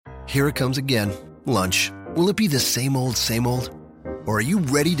Here it comes again. Lunch. Will it be the same old, same old? Or are you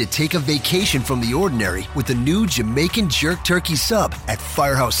ready to take a vacation from the ordinary with the new Jamaican Jerk Turkey Sub at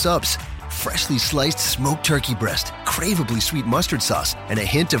Firehouse Subs? Freshly sliced smoked turkey breast, craveably sweet mustard sauce, and a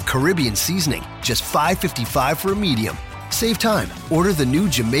hint of Caribbean seasoning. Just $5.55 for a medium. Save time. Order the new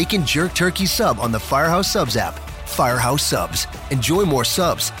Jamaican Jerk Turkey Sub on the Firehouse Subs app. Firehouse Subs. Enjoy more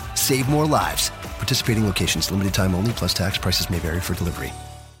subs. Save more lives. Participating locations. Limited time only, plus tax. Prices may vary for delivery.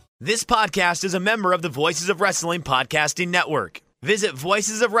 This podcast is a member of the Voices of Wrestling Podcasting Network. Visit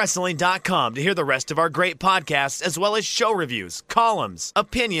voicesofwrestling.com to hear the rest of our great podcasts, as well as show reviews, columns,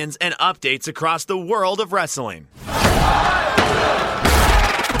 opinions, and updates across the world of wrestling. It's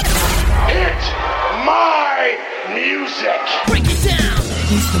my music. Break it down.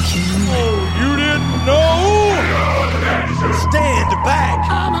 Oh, you didn't know? Stand back.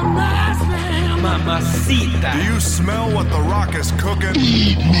 I'm a nice man. Mamacita. Do you smell what The Rock is cooking?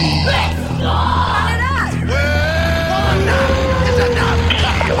 Let's go.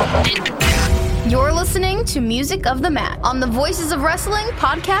 You're listening to Music of the Mat on the Voices of Wrestling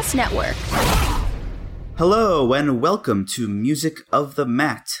Podcast Network. Hello and welcome to Music of the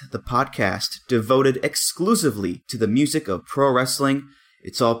Mat, the podcast devoted exclusively to the music of pro wrestling.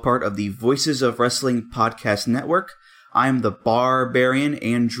 It's all part of the Voices of Wrestling Podcast Network. I'm the Barbarian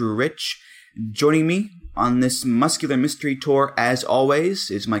Andrew Rich. Joining me on this muscular mystery tour, as always,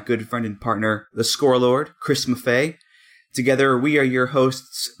 is my good friend and partner, the Scorelord, Chris Maffei. Together, we are your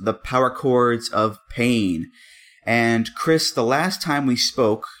hosts, the Power Chords of Pain. And Chris, the last time we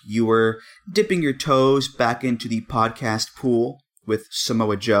spoke, you were dipping your toes back into the podcast pool with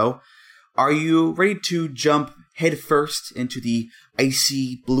Samoa Joe. Are you ready to jump headfirst into the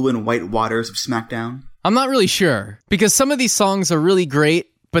icy blue and white waters of SmackDown? I'm not really sure, because some of these songs are really great,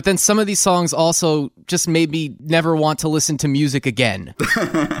 but then some of these songs also just made me never want to listen to music again.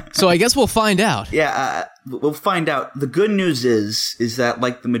 So I guess we'll find out. Yeah, we'll find out. The good news is that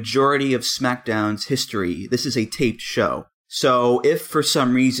like the majority of SmackDown's history, this is a taped show. So if for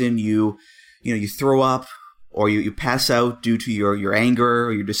some reason you throw up or you pass out due to your anger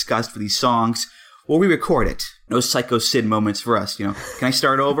or your disgust for these songs, we'll re-record it. No Psycho Sid moments for us, Can I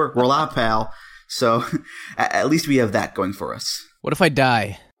start over? Roll out, pal. So at least we have that going for us. What if I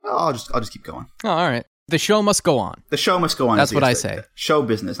die? I'll just keep going. Oh, all right. The show must go on. The show must go on. That's what I say. Show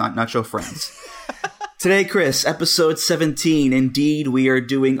business, not show friends. Today, Chris, episode 17. Indeed, we are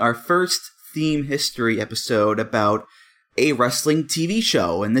doing our first theme history episode about a wrestling TV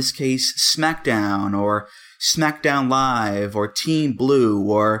show. In this case, SmackDown, or SmackDown Live, or Team Blue,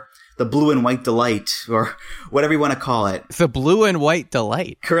 or the Blue and White Delight, or whatever you want to call it. The Blue and White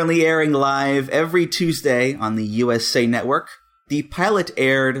Delight. Currently airing live every Tuesday on the USA Network. The pilot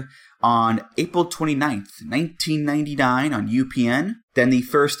aired on April 29th, 1999 on UPN. Then the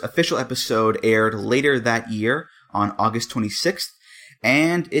first official episode aired later that year on August 26th.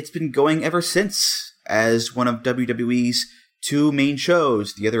 And it's been going ever since as one of WWE's two main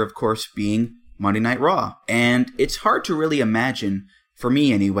shows. The other, of course, being Monday Night Raw. And it's hard to really imagine, for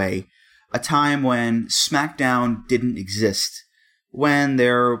me anyway, a time when SmackDown didn't exist, when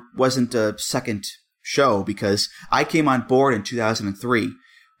there wasn't a second show, because I came on board in 2003,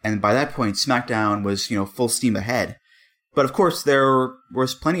 and by that point, SmackDown was, full steam ahead. But of course, there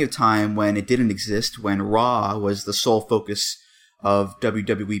was plenty of time when it didn't exist, when Raw was the sole focus of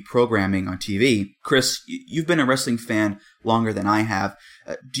WWE programming on TV. Chris, you've been a wrestling fan longer than I have.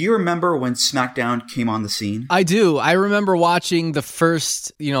 Do you remember when SmackDown came on the scene? I do. I remember watching the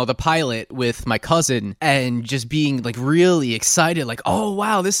first, the pilot with my cousin and just being like really excited, like, oh,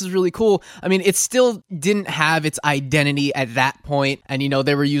 wow, this is really cool. I mean, it still didn't have its identity at that point. And,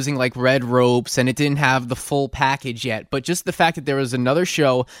 they were using like red ropes and it didn't have the full package yet. But just the fact that there was another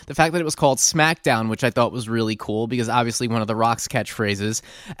show, the fact that it was called SmackDown, which I thought was really cool because obviously one of The Rock's catchphrases,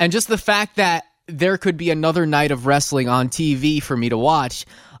 and just the fact that there could be another night of wrestling on TV for me to watch,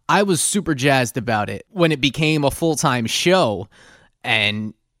 I was super jazzed about it. When it became a full-time show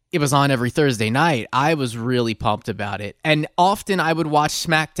and it was on every Thursday night, I was really pumped about it. And often I would watch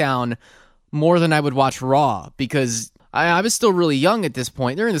SmackDown more than I would watch Raw because I was still really young at this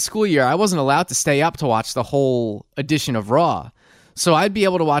point. During the school year, I wasn't allowed to stay up to watch the whole edition of Raw. So I'd be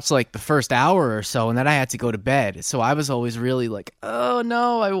able to watch like the first hour or so, and then I had to go to bed. So I was always really like, oh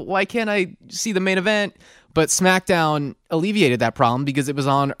no, why can't I see the main event? But SmackDown alleviated that problem because it was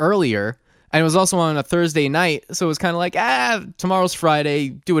on earlier, and it was also on a Thursday night. So it was kind of like, tomorrow's Friday,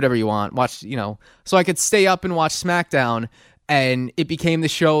 do whatever you want, watch, So I could stay up and watch SmackDown, and it became the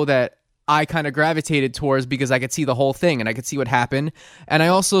show that I kind of gravitated towards because I could see the whole thing and I could see what happened. And I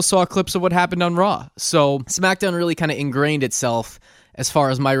also saw clips of what happened on Raw. So SmackDown really kind of ingrained itself as far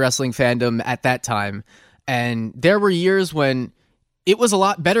as my wrestling fandom at that time. And there were years when it was a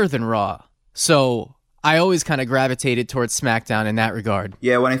lot better than Raw. So I always kind of gravitated towards SmackDown in that regard.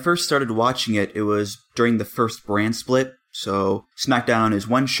 Yeah, when I first started watching it, it was during the first brand split. So SmackDown is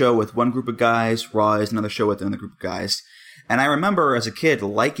one show with one group of guys, Raw is another show with another group of guys. And I remember as a kid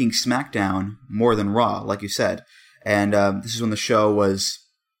liking SmackDown more than Raw, like you said. And this is when the show was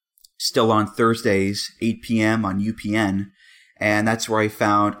still on Thursdays, 8 p.m. on UPN. And that's where I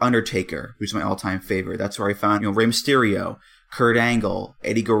found Undertaker, who's my all-time favorite. That's where I found, Rey Mysterio, Kurt Angle,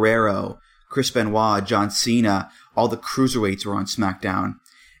 Eddie Guerrero, Chris Benoit, John Cena. All the cruiserweights were on SmackDown.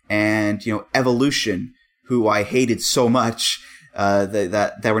 And, Evolution, who I hated so much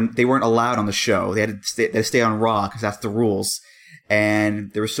they weren't allowed on the show. They had to stay on Raw because that's the rules.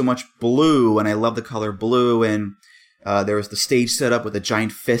 And there was so much blue, and I love the color blue. And there was the stage setup with a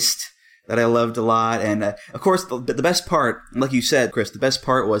giant fist that I loved a lot. And of course, the best part, like you said, Chris, the best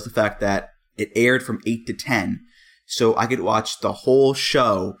part was the fact that it aired from 8 to 10. So I could watch the whole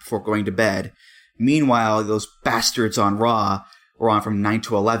show before going to bed. Meanwhile, those bastards on Raw were on from 9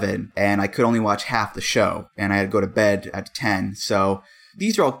 to 11, and I could only watch half the show, and I had to go to bed at 10. So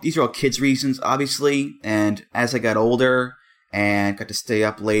these are all kids' reasons, obviously. And as I got older and got to stay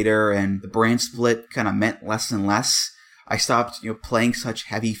up later, and the brand split kind of meant less and less, I stopped, playing such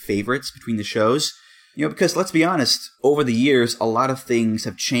heavy favorites between the shows. Because let's be honest, over the years, a lot of things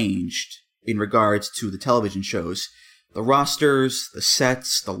have changed in regards to the television shows. The rosters, the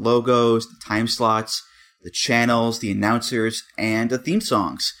sets, the logos, the time slots, the channels, the announcers, and the theme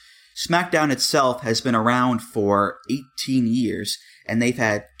songs. SmackDown itself has been around for 18 years, and they've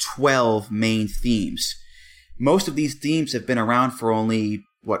had 12 main themes. Most of these themes have been around for only,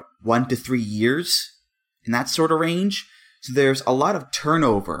 1 to 3 years? In that sort of range? So there's a lot of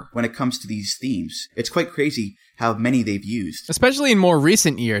turnover when it comes to these themes. It's quite crazy how many they've used. Especially in more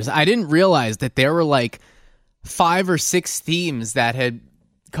recent years. I didn't realize that there were 5 or 6 themes that had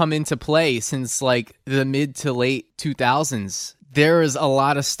come into play since the mid to late 2000s. There is a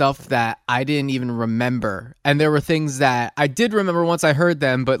lot of stuff that I didn't even remember. And there were things that I did remember once I heard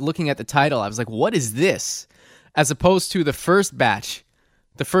them, but looking at the title, I was like, what is this? As opposed to the first batch,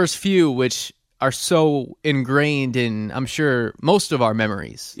 the first few, which are so ingrained in, I'm sure, most of our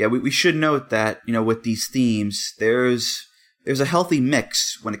memories. Yeah, we should note that, with these themes, there's a healthy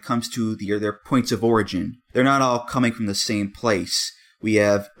mix when it comes to their points of origin. They're not all coming from the same place. We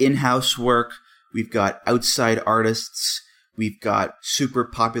have in-house work, we've got outside artists, we've got super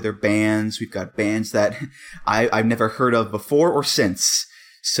popular bands, we've got bands that I've never heard of before or since.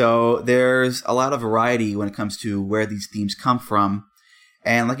 So there's a lot of variety when it comes to where these themes come from.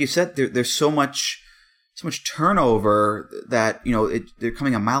 And like you said, there's so much turnover that, they're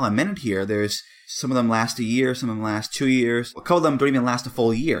coming a mile a minute here. There's some of them last a year, some of them last 2 years. A couple of them don't even last a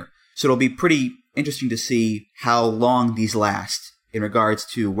full year. So it'll be pretty interesting to see how long these last in regards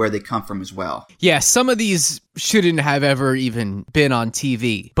to where they come from as well. Yeah, some of these shouldn't have ever even been on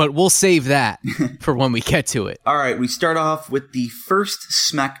TV, but we'll save that for when we get to it. All right, we start off with the first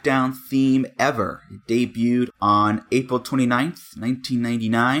SmackDown theme ever. It debuted on April 29th,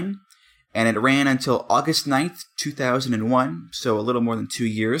 1999, and it ran until August 9th, 2001, so a little more than 2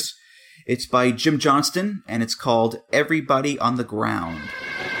 years. It's by Jim Johnston, and it's called Everybody on the Ground.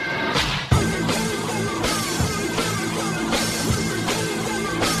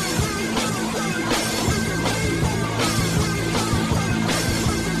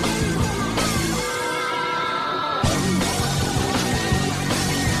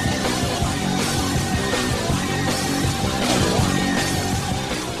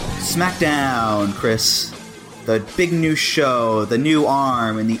 SmackDown, Chris. The big new show, the new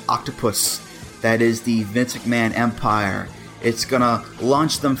arm in the octopus that is the Vince McMahon Empire. It's gonna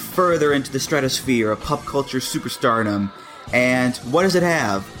launch them further into the stratosphere of pop culture superstardom. And what does it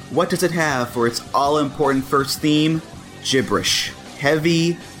have? What does it have for its all-important first theme? Gibberish.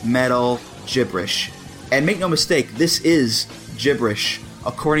 Heavy metal gibberish. And make no mistake, this is gibberish,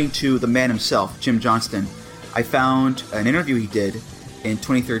 according to the man himself, Jim Johnston. I found an interview he did in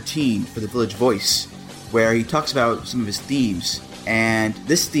 2013 for The Village Voice, where he talks about some of his themes. And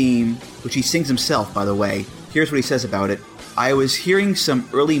this theme, which he sings himself, by the way, here's what he says about it. I was hearing some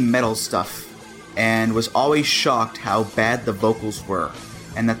early metal stuff, and was always shocked how bad the vocals were,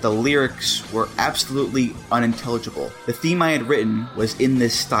 and that the lyrics were absolutely unintelligible. The theme I had written was in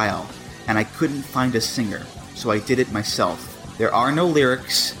this style, and I couldn't find a singer, so I did it myself. There are no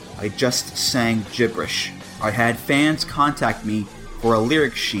lyrics, I just sang gibberish. I had fans contact me for a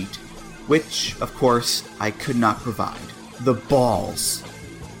lyric sheet, which, of course, I could not provide. The balls.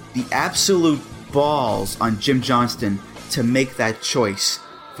 The absolute balls on Jim Johnston to make that choice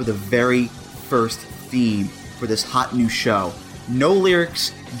for the very first theme for this hot new show. No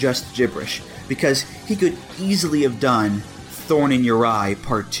lyrics, just gibberish. Because he could easily have done Thorn in Your Eye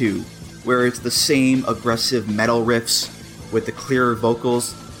Part 2, where it's the same aggressive metal riffs with the clearer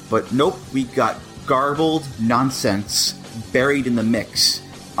vocals, but nope, we got garbled nonsense buried in the mix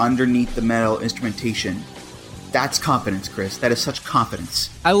underneath the metal instrumentation. That's confidence, Chris. That is such confidence.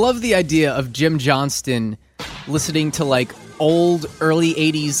 I love the idea of Jim Johnston listening to like old early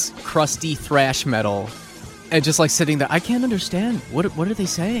 80s crusty thrash metal and just like sitting there. I can't understand. What are they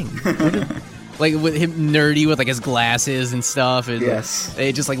saying? Like with him nerdy with like his glasses and stuff. And yes.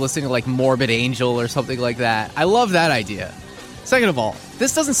 They just like listening to like Morbid Angel or something like that. I love that idea. Second of all,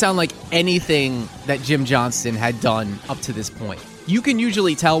 this doesn't sound like anything that Jim Johnston had done up to this point. You can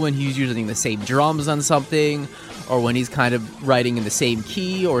usually tell when he's using the same drums on something, or when he's kind of writing in the same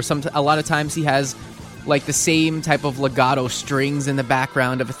key, or a lot of times he has like the same type of legato strings in the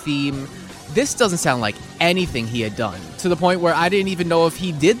background of a theme. This doesn't sound like anything he had done, to the point where I didn't even know if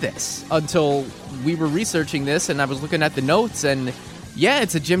he did this until we were researching this and I was looking at the notes, and yeah,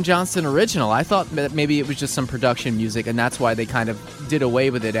 it's a Jim Johnston original. I thought that maybe it was just some production music and that's why they kind of did away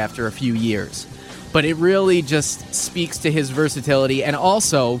with it after a few years. But it really just speaks to his versatility, and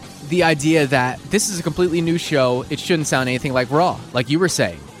also the idea that this is a completely new show. It shouldn't sound anything like Raw, like you were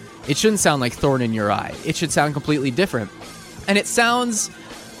saying. It shouldn't sound like Thorn in Your Eye. It should sound completely different. And it sounds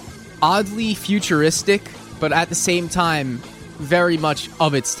oddly futuristic, but at the same time, very much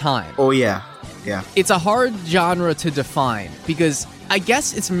of its time. Oh, yeah. Yeah. It's a hard genre to define, because I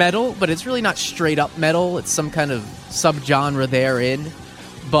guess it's metal, but it's really not straight up metal. It's some kind of subgenre therein.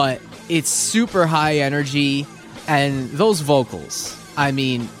 But it's super high energy, and those vocals, I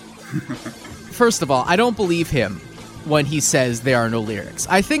mean, first of all, I don't believe him when he says there are no lyrics.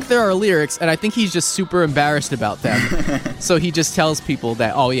 I think there are lyrics, and I think he's just super embarrassed about them. So he just tells people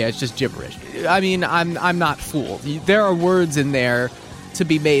that, oh yeah, it's just gibberish. I mean, I'm not fooled. There are words in there to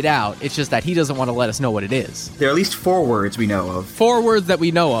be made out. It's just that he doesn't want to let us know what it is. There are at least 4 words we know of. 4 words that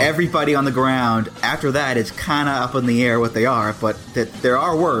we know of. Everybody on the ground. After that, it's kind of up in the air what they are, but there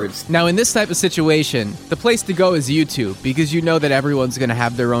are words. Now, in this type of situation, the place to go is YouTube, because you know that everyone's going to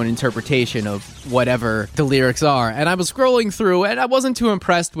have their own interpretation of whatever the lyrics are. And I was scrolling through, and I wasn't too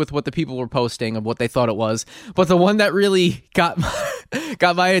impressed with what the people were posting of what they thought it was. But the one that really got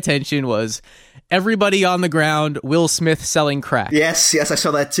my attention was everybody on the ground, Will Smith selling crack. Yes, I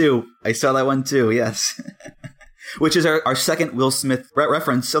saw that too. I saw that one too, yes. Which is our second Will Smith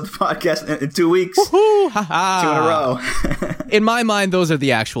reference of the podcast in 2 weeks. Woohoo! Ha-ha. 2 in a row. In my mind, those are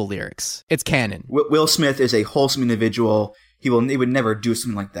the actual lyrics. It's canon. Will Smith is a wholesome individual. He would never do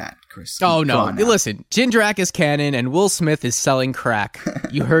something like that, Chris. Oh, no. Listen, Jindrak is canon and Will Smith is selling crack.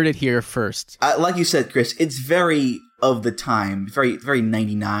 You heard it here first. Like you said, Chris, it's very of the time, very, very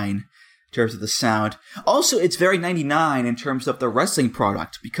 99 in terms of the sound. Also, it's very 99 in terms of the wrestling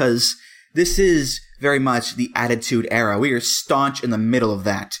product, because this is very much the Attitude Era. We are staunch in the middle of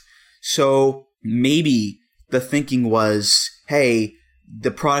that. So maybe the thinking was, hey,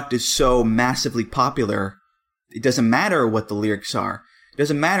 the product is so massively popular, it doesn't matter what the lyrics are. It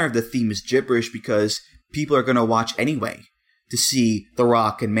doesn't matter if the theme is gibberish, because people are going to watch anyway to see The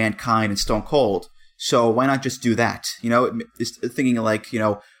Rock and Mankind and Stone Cold. So why not just do that? You know, it's thinking like, you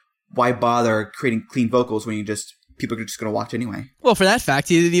know, why bother creating clean vocals when people are just going to watch anyway? Well, for that fact,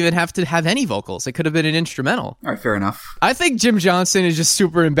 he didn't even have to have any vocals. It could have been an instrumental. All right, fair enough. I think Jim Johnston is just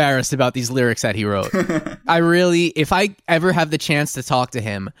super embarrassed about these lyrics that he wrote. If I ever have the chance to talk to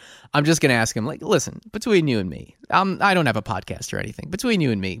him, I'm just going to ask him, like, listen, between you and me, I don't have a podcast or anything. Between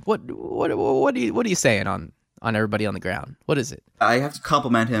you and me, what are you saying on everybody on the ground? What is it? I have to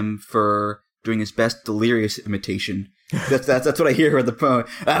compliment him for doing his best Delirious imitation. That's what I hear on the phone.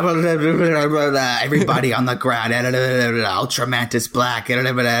 Everybody on the ground. Ultramantis Black.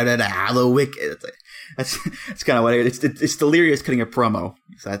 Hollow Wicked. That's kind of what I hear. It's Delirious cutting a promo.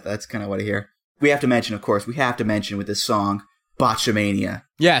 So that's kind of what I hear. We have to mention with this song, Botchamania.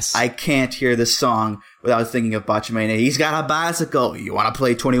 Yes. I can't hear this song without thinking of Botchamania. He's got a bicycle. You want to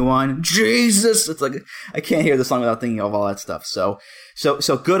play 21? Jesus! It's like, I can't hear the song without thinking of all that stuff. So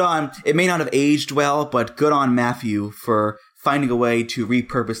good on, it may not have aged well, but good on Matthew for finding a way to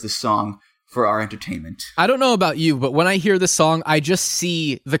repurpose this song for our entertainment. I don't know about you, but when I hear this song, I just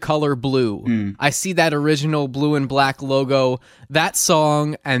see the color blue. I see that original blue and black logo, that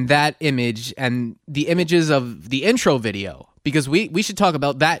song, and that image, and the images of the intro video. Because we should talk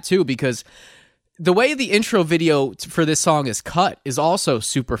about that too, because the way the intro video for this song is cut is also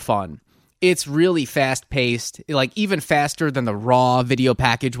super fun. It's really fast-paced, like even faster than the Raw video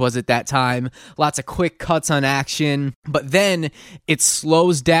package was at that time. Lots of quick cuts on action, but then it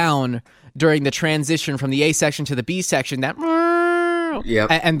slows down during the transition from the A section to the B section.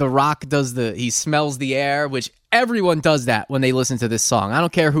 And The Rock does he smells the air, which everyone does that when they listen to this song. I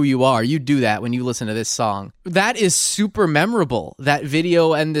don't care who you are, you do that when you listen to this song. That is super memorable, that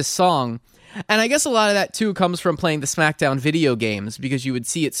video and this song. And I guess a lot of that, too, comes from playing the SmackDown video games, because you would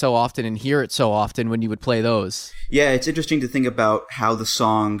see it so often and hear it so often when you would play those. Yeah, it's interesting to think about how the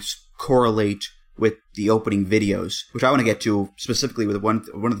songs correlate with the opening videos, which I want to get to specifically with one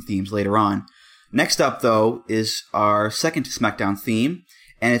of the themes later on. Next up, though, is our second SmackDown theme,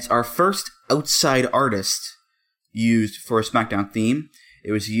 and it's our first outside artist used for a SmackDown theme.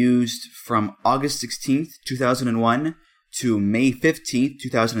 It was used from August 16th, 2001 to May 15th,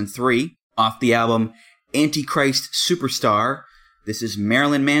 2003. Off the album Antichrist Superstar, this is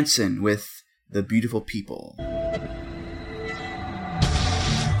Marilyn Manson with The Beautiful People.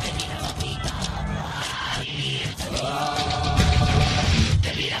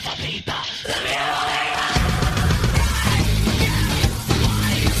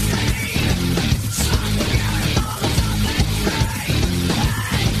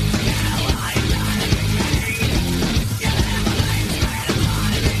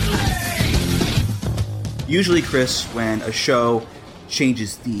 Usually, Chris, when a show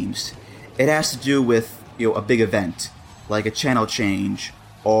changes themes, it has to do with, a big event, like a channel change,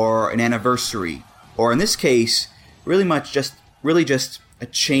 or an anniversary, or in this case, really just a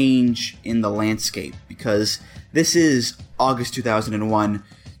change in the landscape, because this is August 2001,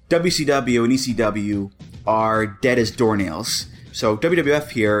 WCW and ECW are dead as doornails, so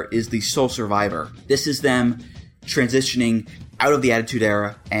WWF here is the sole survivor. This is them transitioning out of the Attitude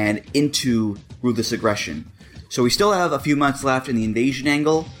Era and into Ruthless Aggression. So we still have a few months left in the Invasion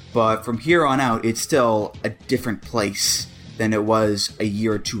angle, but from here on out, it's still a different place than it was a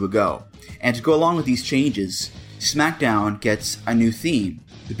year or two ago. And to go along with these changes, SmackDown gets a new theme,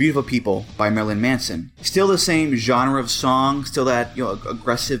 The Beautiful People by Marilyn Manson. Still the same genre of song, still that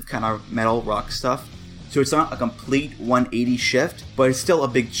aggressive kind of metal rock stuff. So it's not a complete 180 shift, but it's still a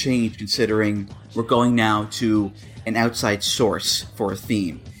big change considering we're going now to an outside source for a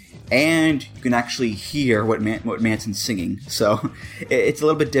theme. And you can actually hear what Manson's singing. So it's a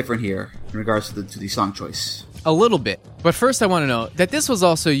little bit different here in regards to the song choice. A little bit. But first I want to note that this was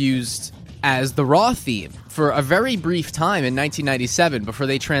also used as the Raw theme for a very brief time in 1997 before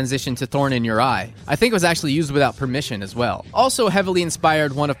they transitioned to Thorn in Your Eye. I think it was actually used without permission as well. Also heavily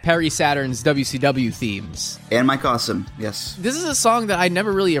inspired one of Perry Saturn's WCW themes. And Mike Awesome, yes. This is a song that I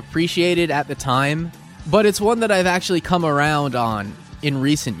never really appreciated at the time, but it's one that I've actually come around on in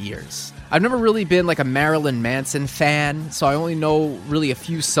recent years. I've never really been like a Marilyn Manson fan, so I only know really a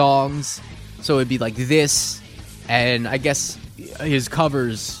few songs. So it'd be like this, and I guess his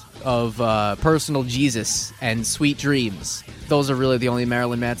covers of Personal Jesus and Sweet Dreams. Those are really the only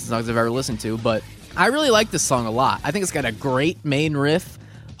Marilyn Manson songs I've ever listened to, but I really like this song a lot. I think it's got a great main riff,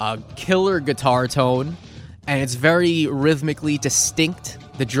 a killer guitar tone, and it's very rhythmically distinct.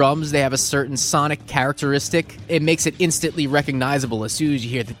 The drums, they have a certain sonic characteristic. It makes it instantly recognizable as soon as you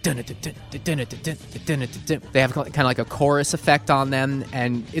hear the dun-dun-dun-dun-dun-dun-dun-dun. They have kind of like a chorus effect on them,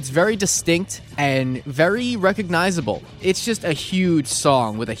 and it's very distinct and very recognizable. It's just a huge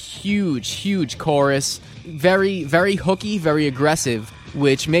song with a huge chorus. Very, very hooky, very aggressive,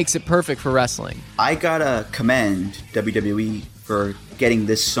 which makes it perfect for wrestling. I gotta commend WWE for getting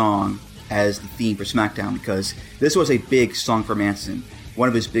this song as the theme for SmackDown, because this was a big song for Manson. One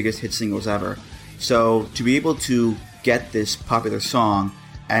of his biggest hit singles ever. So to be able to get this popular song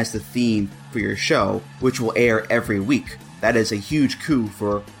as the theme for your show, which will air every week, that is a huge coup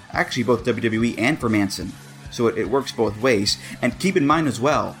for actually both WWE and for Manson. So it works both ways. And keep in mind as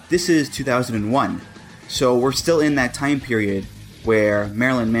well, this is 2001. So we're still in that time period where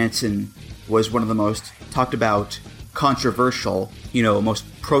Marilyn Manson was one of the most talked about, controversial, most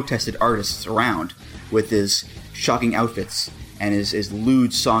protested artists around, with his shocking outfits and his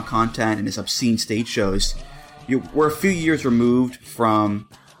lewd song content and his obscene stage shows. We're a few years removed from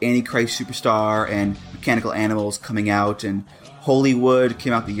Antichrist Superstar and Mechanical Animals coming out, and Hollywood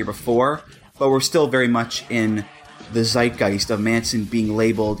came out the year before, but we're still very much in the zeitgeist of Manson being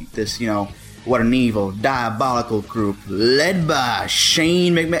labeled this, what an evil, diabolical group led by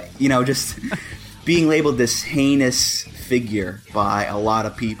Shane McMahon, just being labeled this heinous figure by a lot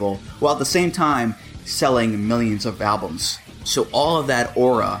of people, while at the same time selling millions of albums. So all of that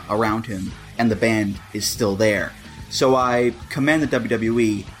aura around him and the band is still there. So I commend the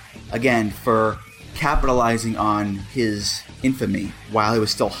WWE, again, for capitalizing on his infamy while it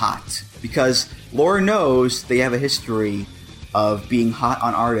was still hot. Because Lord knows they have a history of being hot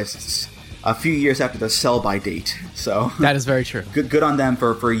on artists a few years after the sell-by date. So that is very true. Good on them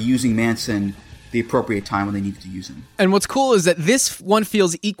for using Manson the appropriate time when they needed to use him. And what's cool is that this one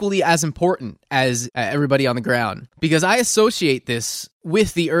feels equally as important as Everybody on the Ground, because I associate this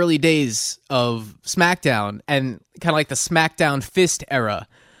with the early days of SmackDown and kind of like the SmackDown Fist era.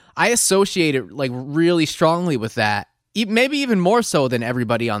 I associate it like really strongly with that. Maybe even more so than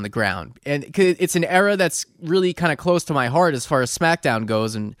Everybody on the Ground. And it's an era that's really kind of close to my heart as far as SmackDown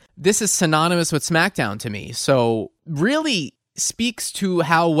goes. And this is synonymous with SmackDown to me. So really speaks to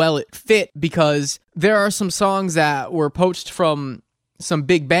how well it fit, because there are some songs that were poached from some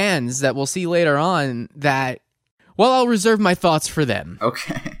big bands that we'll see later on that, well, I'll reserve my thoughts for them.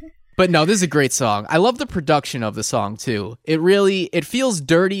 Okay. But no, this is a great song. I love the production of the song too. It feels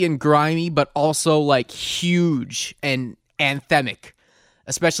dirty and grimy, but also like huge and anthemic,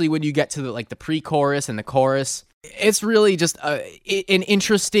 especially when you get to the pre-chorus and the chorus. It's really just an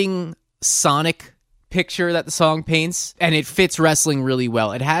interesting sonic picture that the song paints, and it fits wrestling really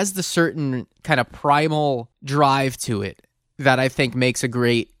well. It has the certain kind of primal drive to it that I think makes a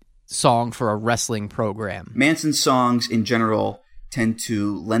great song for a wrestling program. Manson's songs in general tend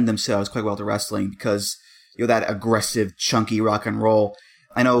to lend themselves quite well to wrestling because, that aggressive, chunky rock and roll.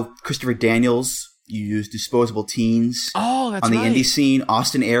 I know Christopher Daniels used Disposable Teens on the indie scene.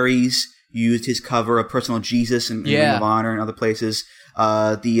 Austin Aries used his cover of Personal Jesus in Ring of Honor and other places.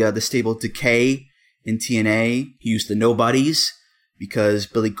 The stable Decay in TNA, he used the Nobodies because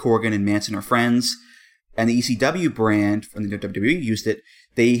Billy Corgan and Manson are friends. And the ECW brand from the WWE used it.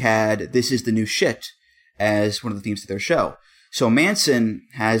 They had This Is the New Shit as one of the themes to their show. So Manson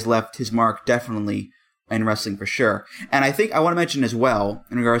has left his mark definitely in wrestling for sure. And I think I want to mention as well,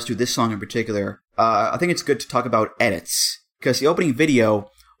 in regards to this song in particular, I think it's good to talk about edits. Because the opening video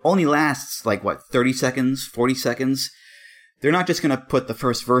only lasts 30 seconds, 40 seconds. They're not just going to put the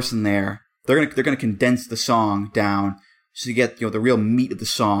first verse in there. They're going to condense the song down so you get the real meat of the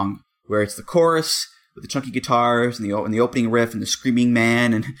song, where it's the chorus with the chunky guitars and the opening riff and the screaming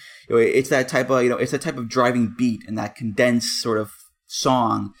man, and it's that type of driving beat and that condensed sort of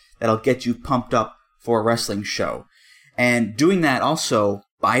song that'll get you pumped up for a wrestling show. And doing that also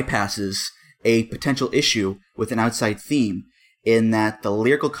bypasses a potential issue with an outside theme, in that the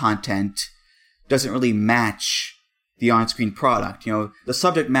lyrical content doesn't really match the on-screen product. The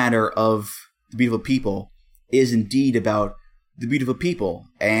subject matter of The Beautiful People is indeed about the beautiful people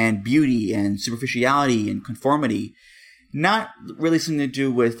and beauty and superficiality and conformity, not really something to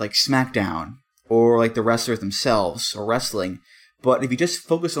do with SmackDown or the wrestlers themselves or wrestling. But if you just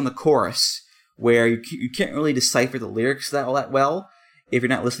focus on the chorus, where you can't really decipher the lyrics all that well, if you're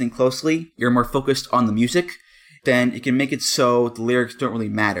not listening closely, you're more focused on the music, then it can make it so the lyrics don't really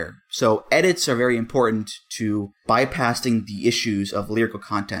matter. So edits are very important to bypassing the issues of lyrical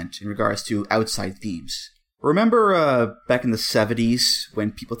content in regards to outside themes. Remember back in the 70s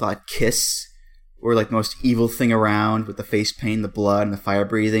when people thought Kiss were the most evil thing around, with the face paint, the blood, and the fire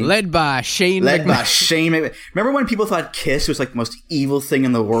breathing? Led by Shane McMahon. Remember when people thought Kiss was the most evil thing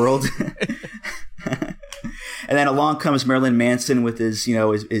in the world? And then along comes Marilyn Manson with his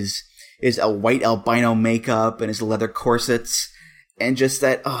white albino makeup and his leather corsets, and just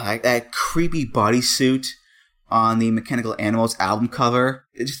that creepy bodysuit on the Mechanical Animals album cover.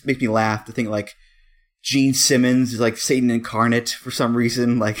 It just makes me laugh to think Gene Simmons is Satan incarnate for some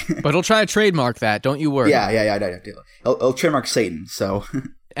reason. But he'll try to trademark that, don't you worry. Yeah. He'll trademark Satan, so.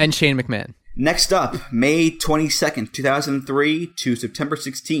 And Shane McMahon. Next up, May 22nd, 2003 to September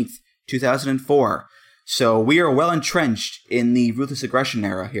 16th, 2004. So we are well entrenched in the Ruthless Aggression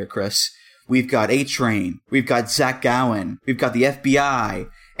era here, Chris. We've got A-Train, we've got Zach Gowen, we've got the FBI,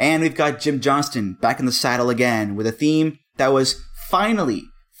 and we've got Jim Johnston back in the saddle again with a theme that was finally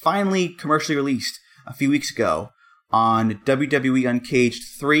commercially released a few weeks ago on WWE Uncaged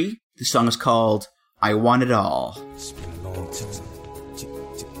 3. The song is called I Want It All. It's been a long time.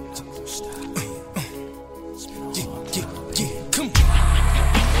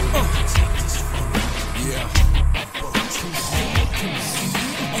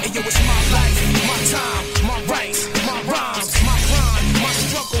 Yo, it's my life, my time, my rights, my rhymes, my grind, my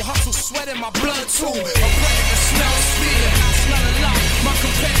struggle, hustle, sweat in my blood too. A predator smells fear, I smell a lot. My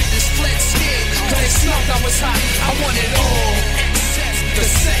competitors fled scared, cause they smelled I was hot. I want it all. Excess, the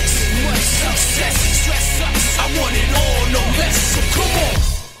sex, much success, stress sucks. I want it all, no less, so come on.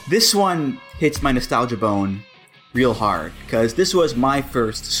 This one hits my nostalgia bone real hard, because this was my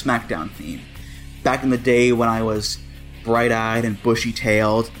first SmackDown theme. Back in the day when I was bright-eyed and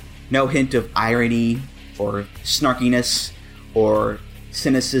bushy-tailed, no hint of irony or snarkiness or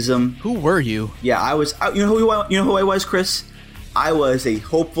cynicism. Who were you? Yeah, I was. You know who I was, Chris? I was a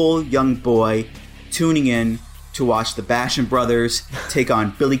hopeful young boy tuning in to watch the Basham brothers take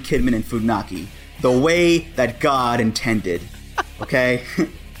on Billy Kidman and Funaki, the way that God intended. Okay.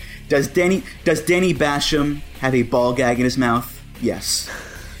 Does Danny Basham have a ball gag in his mouth? Yes.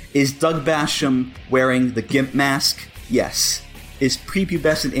 Is Doug Basham wearing the gimp mask? Yes. Is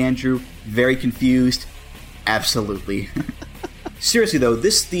prepubescent Andrew very confused? Absolutely. Seriously though,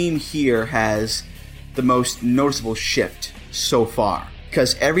 this theme here has the most noticeable shift so far,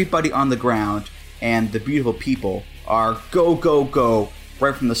 because everybody on the ground and the beautiful people are go, go, go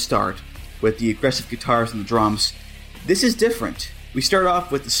right from the start with the aggressive guitars and the drums. This is different. We start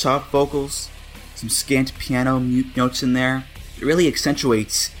off with the soft vocals, some scant piano mute notes in there. It really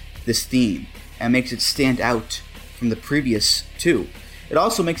accentuates this theme and makes it stand out from the previous two. It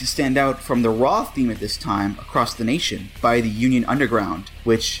also makes it stand out from the Raw theme at this time across the nation by the Union Underground,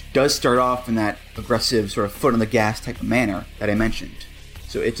 which does start off in that aggressive sort of foot on the gas type of manner that I mentioned.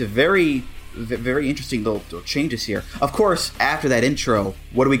 So it's a very, very interesting little changes here. Of course, after that intro,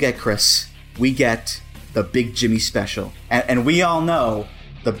 what do we get, Chris? We get the Big Jimmy Special. And we all know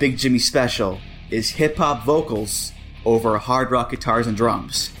the Big Jimmy Special is hip-hop vocals over hard rock guitars and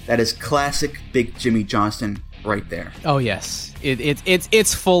drums. That is classic Big Jimmy Johnston right there. Oh yes,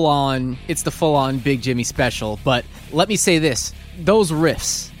 it's full on. It's the full on Big Jimmy Special. But let me say this: those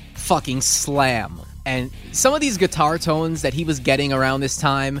riffs fucking slam, and some of these guitar tones that he was getting around this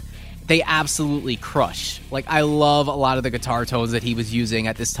time, they absolutely crush. Like, I love a lot of the guitar tones that he was using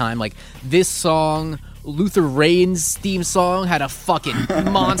at this time. Like this song, Luther Reigns' theme song, had a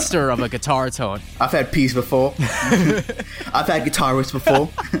fucking monster of a guitar tone. I've had P's before. I've had guitarists before.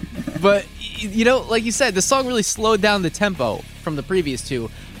 But, you know, like you said, the song really slowed down the tempo from the previous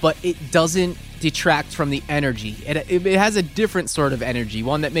two, but it doesn't detract from the energy. It has a different sort of energy,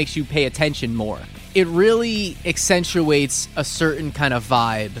 one that makes you pay attention more. It really accentuates a certain kind of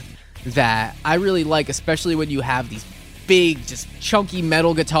vibe that I really like, especially when you have these big, just chunky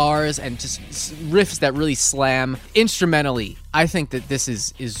metal guitars and just riffs that really slam. Instrumentally, I think that this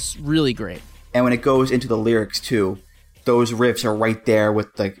is really great. And when it goes into the lyrics too, those riffs are right there with,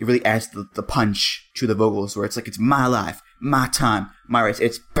 like, it really adds the punch to the vocals, where it's like, it's my life, my time, my rights.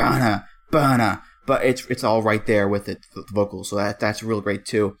 It's bana, bana, but it's all right there with it, the vocals. So that's real great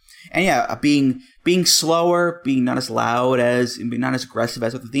too. And yeah, being slower, being not as loud as, and being not as aggressive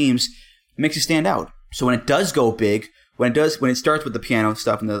as with the themes, makes it stand out. So when it does go big, when it starts with the piano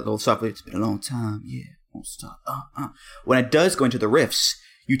stuff and the little stuff, it's been a long time, yeah, won't stop. When it does go into the riffs,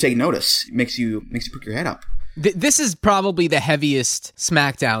 you take notice. It makes you put your head up. This is probably the heaviest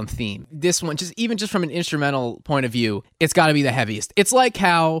SmackDown theme. This one, just from an instrumental point of view, it's got to be the heaviest. It's like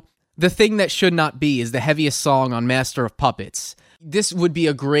how The Thing That Should Not Be is the heaviest song on Master of Puppets. This would be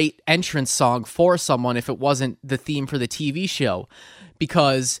a great entrance song for someone if it wasn't the theme for the TV show,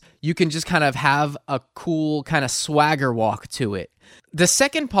 because you can just kind of have a cool kind of swagger walk to it. The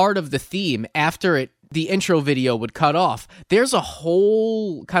second part of the theme, after the intro video would cut off, there's a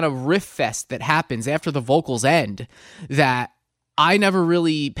whole kind of riff fest that happens after the vocals end that I never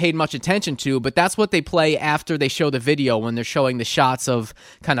really paid much attention to, but that's what they play after they show the video, when they're showing the shots of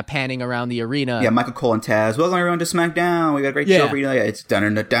kind of panning around the arena. Yeah, Michael Cole and Taz. Welcome everyone to SmackDown. We got a great show for you. Yeah, it's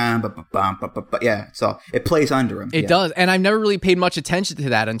dun dun dun, yeah. So it plays under him. It does, and I've never really paid much attention to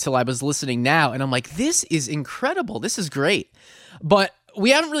that until I was listening now, and I'm like, this is incredible. This is great. But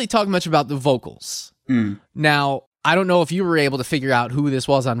we haven't really talked much about the vocals. Now, I don't know if you were able to figure out who this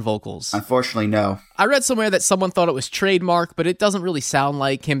was on vocals. Unfortunately, no. I read somewhere that someone thought it was Trademark, but it doesn't really sound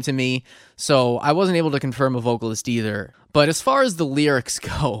like him to me, so I wasn't able to confirm a vocalist either. But as far as the lyrics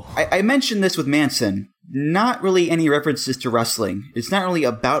go... I mentioned this with Manson. Not really any references to wrestling. It's not really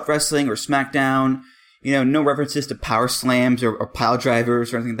about wrestling or SmackDown. You know, no references to power slams or pile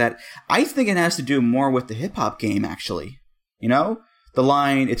drivers or anything like that. I think it has to do more with the hip-hop game, actually. You know? The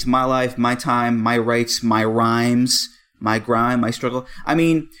line, it's my life, my time, my rights, my rhymes, my grind, my struggle. I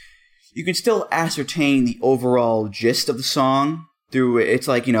mean, you can still ascertain the overall gist of the song through, it's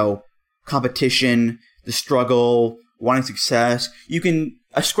like, you know, competition, the struggle, wanting success. You can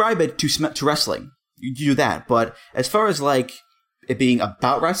ascribe it to wrestling. You do that. But as far as, like, it being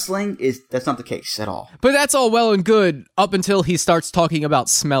about wrestling, that's not the case at all. But that's all well and good up until he starts talking about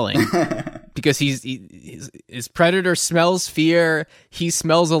smelling. Because his predator smells fear. He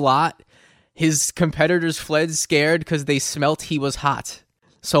smells a lot. His competitors fled scared because they smelt he was hot.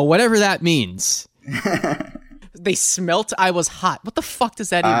 So whatever that means. They smelt I was hot. What the fuck does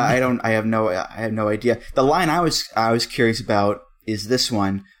that even mean? I have no idea. The line I was curious about is this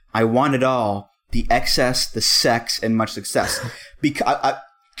one. I want it all, the excess, the sex, and much success. I'm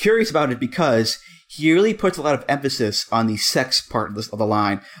curious about it because he really puts a lot of emphasis on the sex part of the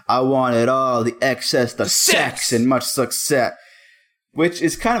line. I want it all, the excess, the sex, and much success. Which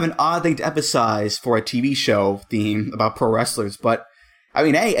is kind of an odd thing to emphasize for a TV show theme about pro wrestlers. But, I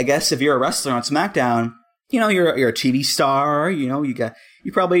mean, hey, I guess if you're a wrestler on SmackDown, you're a TV star,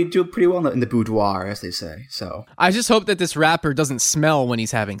 you probably do pretty well in the boudoir, as they say. So I just hope that this rapper doesn't smell when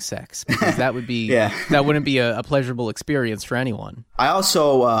he's having sex, because that would be that wouldn't be a pleasurable experience for anyone. I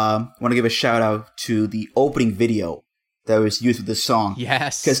also want to give a shout out to the opening video that was used with this song.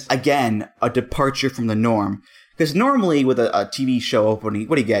 Yes. Because, again, a departure from the norm. Because normally with a TV show opening,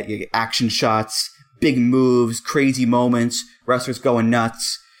 what do you get? You get action shots, big moves, crazy moments, wrestlers going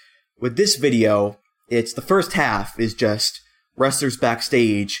nuts. With this video, it's the first half is just wrestlers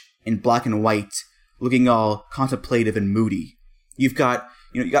backstage in black and white, looking all contemplative and moody. You've got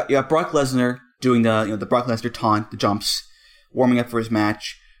you got Brock Lesnar doing the Brock Lesnar taunt, the jumps, warming up for his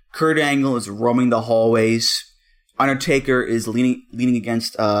match. Kurt Angle is roaming the hallways. Undertaker is leaning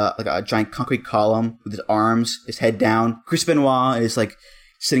against like a giant concrete column with his arms, his head down. Chris Benoit is like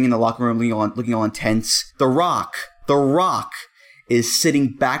sitting in the locker room looking all intense. The Rock is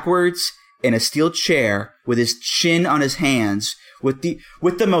sitting backwards in a steel chair with his chin on his hands with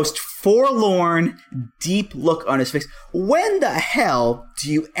the most forlorn, deep look on his face. When the hell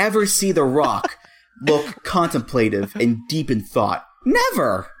do you ever see The Rock look contemplative and deep in thought?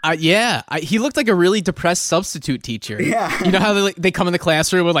 Never. He looked like a really depressed substitute teacher. Yeah. You know how they come in the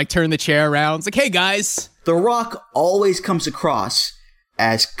classroom and like turn the chair around? It's like, hey guys. The Rock always comes across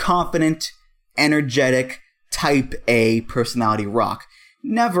as confident, energetic, type A personality Rock.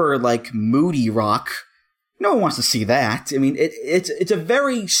 Never like moody Rock. No one wants to see that. I mean, it's a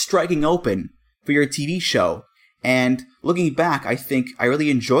very striking open for your TV show. And looking back, I think I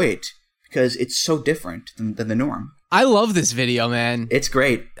really enjoy it because it's so different than the norm. I love this video, man. It's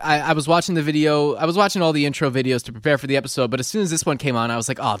great. I was watching the video. I was watching all the intro videos to prepare for the episode, but as soon as this one came on, I was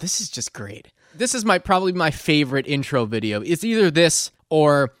like, oh, this is just great. This is probably my favorite intro video. It's either this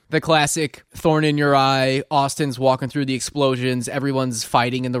or the classic Thorn in Your Eye, Austin's walking through the explosions, everyone's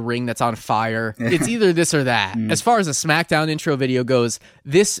fighting in the ring that's on fire. It's either this or that. As far as a SmackDown intro video goes,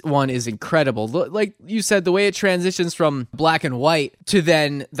 this one is incredible. Like you said, the way it transitions from black and white to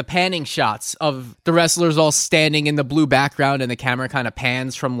then the panning shots of the wrestlers all standing in the blue background and the camera kind of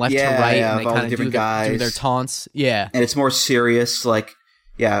pans from left to right and they kind of do their taunts. Yeah. And it's more serious,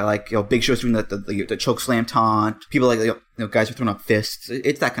 Big Show's doing the choke slam taunt. People guys are throwing up fists.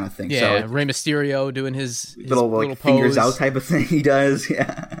 It's that kind of thing. Yeah, so Rey Mysterio doing his little fingers out type of thing he does.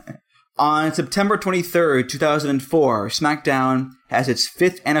 Yeah. On September 23rd, 2004, SmackDown has its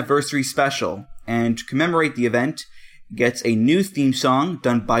 5th anniversary special, and to commemorate the event, gets a new theme song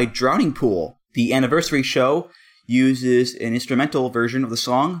done by Drowning Pool. The anniversary show uses an instrumental version of the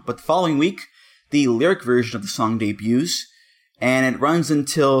song, but the following week, the lyric version of the song debuts. And it runs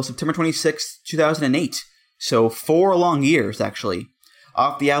until September 26th, 2008. So 4 long years, actually.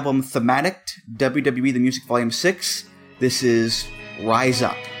 Off the album Thematic, WWE The Music Volume 6, this is Rise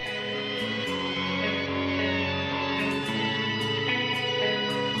Up.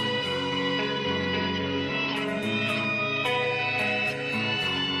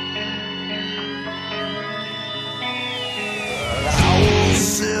 I will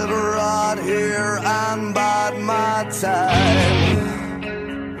sit right here and bide my time.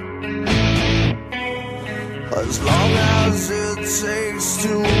 As long as it takes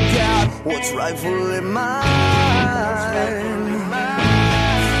to get what's rightfully mine.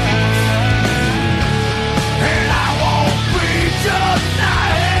 And I won't be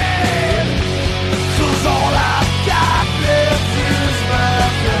denied, 'cause all I've got left is my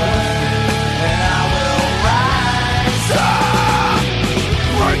blood. And I will rise up,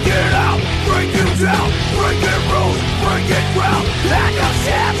 break it up, break it down, break it rules, break it ground. Like a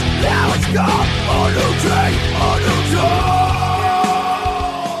chance, now it's gone. A new day, a new dawn.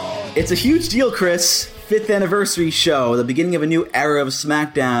 It's a huge deal, Chris. 5th anniversary show, the beginning of a new era of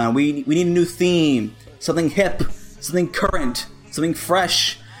SmackDown. We need a new theme, something hip, something current, something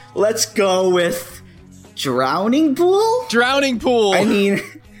fresh. Let's go with Drowning Pool? Drowning Pool! I mean,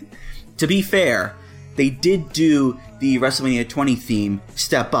 to be fair, they did do the WrestleMania 20 theme,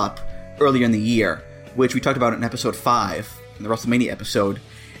 Step Up, earlier in the year, which we talked about in episode 5, in the WrestleMania episode.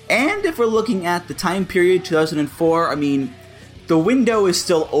 And if we're looking at the time period, 2004, I mean, the window is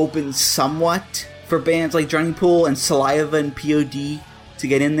still open somewhat for bands like Drowning Pool and Saliva and POD to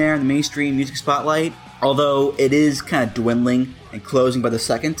get in there in the mainstream music spotlight, although it is kind of dwindling and closing by the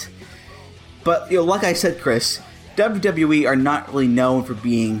second. But, like I said, Chris, WWE are not really known for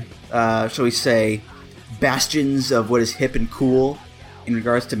being shall we say, bastions of what is hip and cool in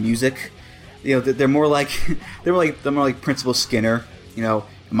regards to music. You know, they're more like they're more like Principal Skinner. You know,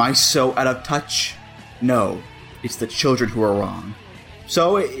 am I so out of touch? No, it's the children who are wrong.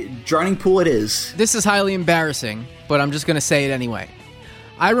 So, Drowning Pool it is. This is highly embarrassing, but I'm just going to say it anyway.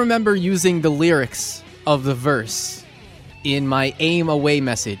 I remember using the lyrics of the verse in my AIM away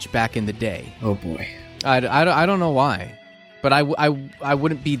message back in the day. Oh boy. I don't know why, but I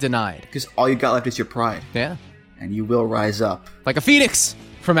wouldn't be denied. Because all you got left is your pride. Yeah. And you will rise up. Like a phoenix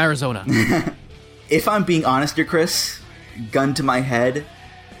from Arizona. If I'm being honest here, Chris, gun to my head,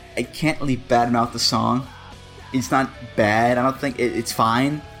 I can't really badmouth the song. It's not bad. I don't think it's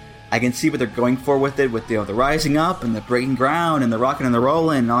fine. I can see what they're going for with it, with the rising up and the breaking ground and the rocking and the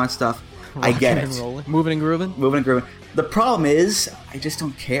rolling and all that stuff. I get it. Moving and grooving? Moving and grooving. The problem is, I just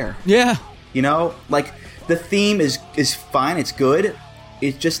don't care. Yeah. You know, like, the theme is fine, it's good.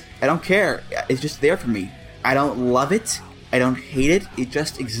 It's just, I don't care. It's just there for me. I don't love it. I don't hate it. It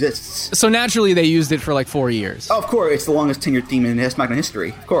just exists. So naturally they used it for like 4 years. Oh, of course. It's the longest tenured theme in SmackDown history.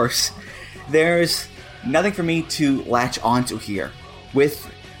 Of course. There's nothing for me to latch onto here.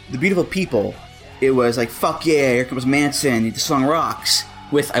 With The Beautiful People, it was like, fuck yeah, here comes Manson, the song rocks.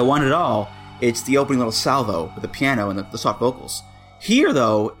 With I Want It All, it's the opening little salvo with the piano and the soft vocals. Here,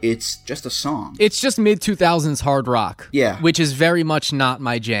 though, it's just a song. It's just mid-2000s hard rock. Yeah. Which is very much not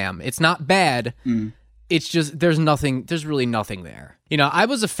my jam. It's not bad. It's just, there's really nothing there. You know, I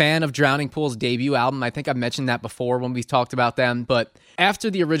was a fan of Drowning Pool's debut album. I think I mentioned that before when we talked about them. But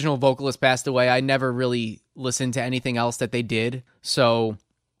after the original vocalist passed away, I never really listened to anything else that they did. So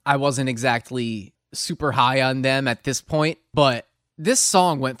I wasn't exactly super high on them at this point. But this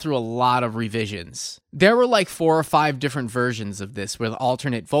song went through a lot of revisions. There were like 4 or 5 different versions of this with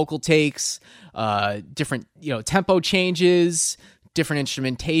alternate vocal takes, different, tempo changes, different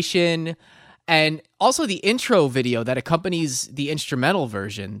instrumentation. And also the intro video that accompanies the instrumental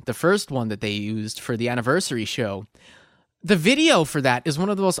version, the first one that they used for the anniversary show. The video for that is one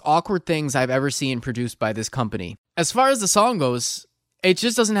of the most awkward things I've ever seen produced by this company. As far as the song goes, it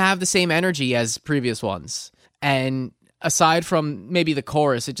just doesn't have the same energy as previous ones. And aside from maybe the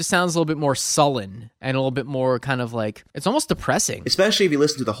chorus, it just sounds a little bit more sullen and a little bit more kind of like, it's almost depressing. Especially if you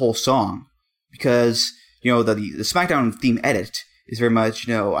listen to the whole song. Because, the SmackDown theme edit is very much,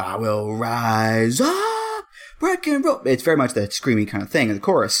 I will rise up, break and roll. It's very much that screamy kind of thing in the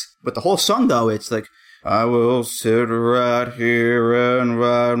chorus. But the whole song, though, it's like, I will sit right here and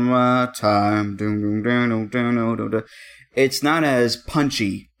ride my time. It's not as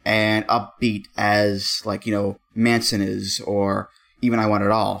punchy and upbeat as, like, Manson is, or even I Want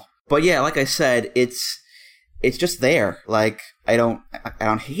It All. But yeah, like I said, it's just there. Like, I don't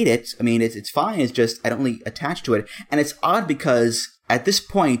hate it. I mean, it's fine. It's just, I don't really attach to it. And it's odd because at this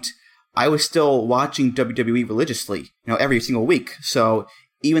point, I was still watching WWE religiously, every single week. So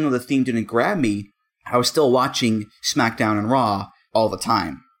even though the theme didn't grab me, I was still watching SmackDown and Raw all the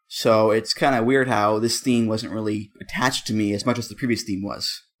time. So it's kind of weird how this theme wasn't really attached to me as much as the previous theme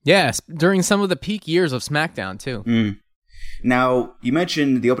was. Yes, during some of the peak years of SmackDown, too. Now, you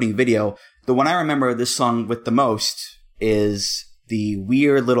mentioned the opening video. The one I remember this song with the most is the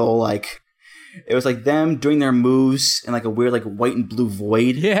weird little, like, it was like them doing their moves in like a weird, like, white and blue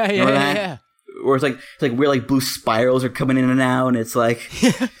void. Yeah. Or it's like weird, like, blue spirals are coming in and out, and it's like,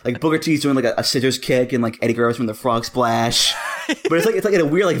 like Booker T's doing like a scissors kick, and like Eddie Guerrero's doing the frog splash. But it's like in a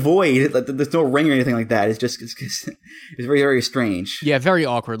weird, like, void. Like, there's no ring or anything like that. It's very, very strange. Yeah, very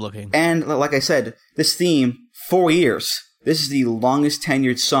awkward looking. And like I said, this theme, 4 years. This is the longest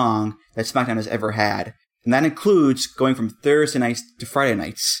tenured song that SmackDown has ever had. And that includes going from Thursday nights to Friday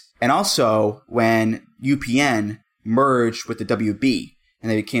nights. And also when UPN merged with the WB and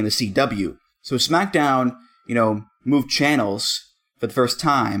they became the CW. So SmackDown, moved channels for the first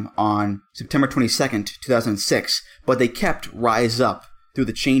time on September 22nd, 2006. But they kept Rise Up through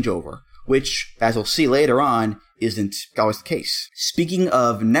the changeover, which, as we'll see later on, isn't always the case. Speaking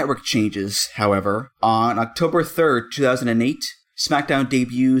of network changes, however, on October 3rd, 2008, SmackDown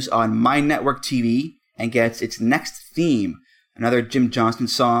debuts on My Network TV and gets its next theme, another Jim Johnston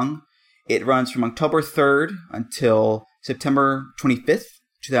song. It runs from October 3rd until September 25th,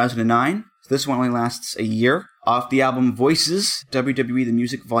 2009. So this one only lasts a year. Off the album Voices, WWE The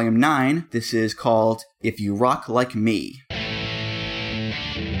Music Volume 9, this is called If You Rock Like Me.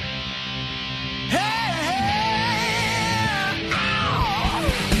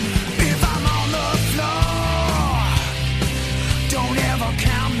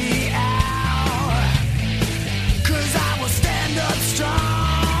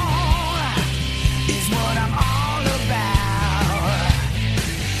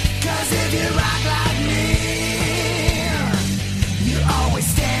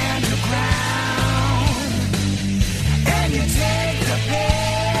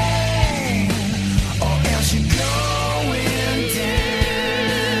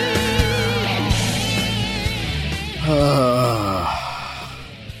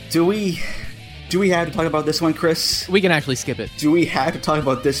 Do we have to talk about this one, Chris? We can actually skip it. Do we have to talk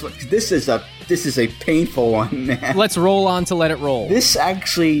about this one? 'Cause this is a painful one, man. Let's roll on to Let It Roll. This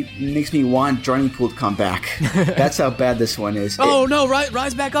actually makes me want Johnny Poole to come back. That's how bad this one is. Oh, no,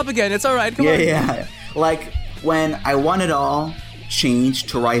 rise back up again. It's all right. Come on. Yeah. Like, when I Want It All changed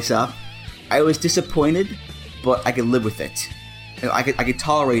to Rise Up, I was disappointed, but I could live with it. You know, I could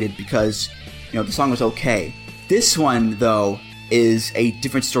tolerate it because, the song was okay. This one, though, is a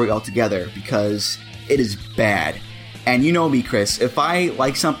different story altogether because it is bad. And you know me, Chris. If I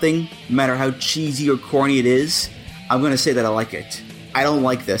like something, no matter how cheesy or corny it is, I'm going to say that I like it. I don't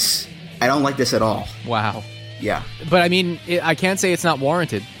like this. I don't like this at all. Wow. Yeah. But I mean, I can't say it's not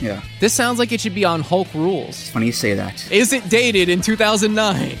warranted. Yeah. This sounds like it should be on Hulk Rules. It's funny you say that. Is it dated in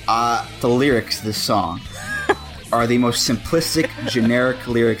 2009? The lyrics of this song are the most simplistic, generic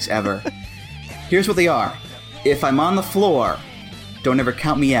lyrics ever. Here's what they are. If I'm on the floor, don't ever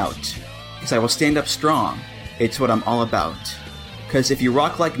count me out, 'cause I will stand up strong. It's what I'm all about. 'Cause if you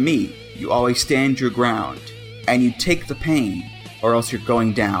rock like me, you always stand your ground, and you take the pain, or else you're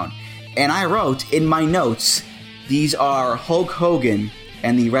going down. And I wrote in my notes, these are Hulk Hogan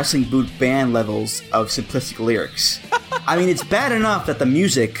and the Wrestling Boot Band levels of simplistic lyrics. I mean, it's bad enough that the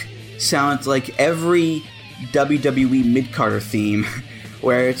music sounds like every WWE mid-Carter theme,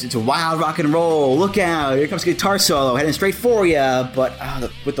 where it's a wild rock and roll, look out, here comes a guitar solo, heading straight for you, but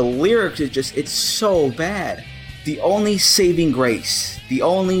with the lyrics, it's so bad. The only saving grace, the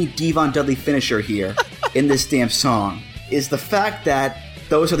only Devon Dudley finisher here in this damn song is the fact that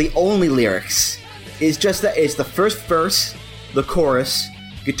those are the only lyrics. It's just that it's the first verse, the chorus,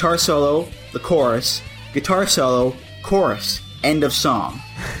 guitar solo, the chorus, guitar solo, chorus, end of song.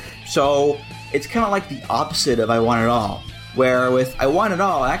 So it's kind of like the opposite of I Want It All, where with I Want It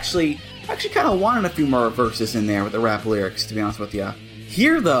All, I actually kind of wanted a few more verses in there with the rap lyrics, to be honest with you.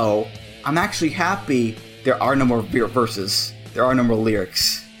 Here, though, I'm actually happy there are no more verses. There are no more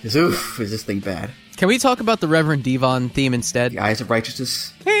lyrics. Because, oof, is this thing bad. Can we talk about the Reverend Devon theme instead? The Eyes of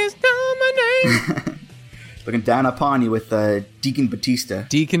Righteousness. He's dominating. Looking down upon you with Deacon Batista.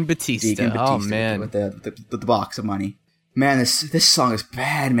 Deacon Batista. Oh, man. With the box of money. Man, this song is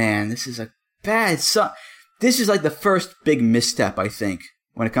bad, man. This is a bad song. This is like the first big misstep, I think,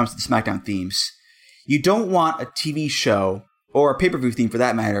 when it comes to the SmackDown themes. You don't want a TV show, or a pay-per-view theme for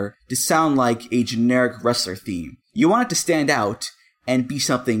that matter, to sound like a generic wrestler theme. You want it to stand out and be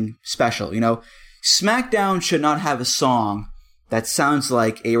something special, SmackDown should not have a song that sounds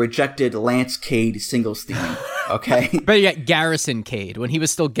like a rejected Lance Cade singles theme, okay? But you got Garrison Cade, when he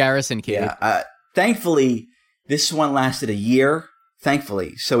was still Garrison Cade. Yeah, thankfully, this one lasted a year.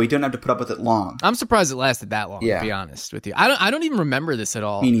 Thankfully, so we don't have to put up with it long. I'm surprised it lasted that long, to be honest with you. I don't even remember this at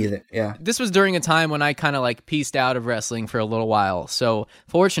all. Me neither, yeah. This was during a time when I kind of pieced out of wrestling for a little while, so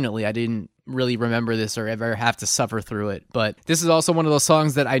fortunately I didn't really remember this or ever have to suffer through it. But this is also one of those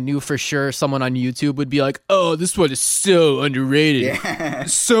songs that I knew for sure someone on YouTube would be like, oh, this one is so underrated. Yeah.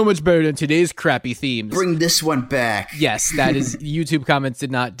 So much better than today's crappy themes. Bring this one back. Yes, that is, YouTube comments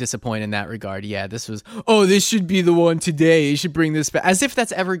did not disappoint in that regard. Yeah, this was, oh, this should be the one today. You should bring this back. As if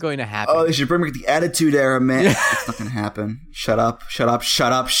that's ever going to happen. Oh, they should bring back the Attitude Era, man. It's not going to happen. Shut up.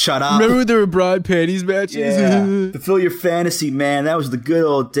 Remember when there were broad panties matches? Yeah. Fulfill your fantasy, man. That was the good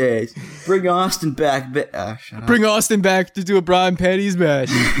old days. Bring Austin back. Shut up. Bring Austin back to do a broad panties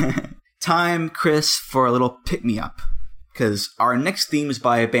match. Time, Chris, for a little pick-me-up. Because our next theme is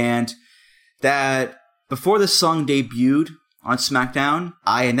by a band that, before this song debuted on SmackDown,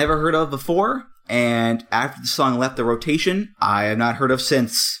 I had never heard of before. And after the song left the rotation, I have not heard of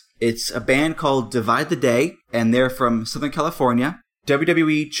since. It's a band called Divide the Day, and they're from Southern California.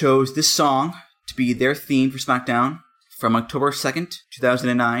 WWE chose this song to be their theme for SmackDown from October 2nd,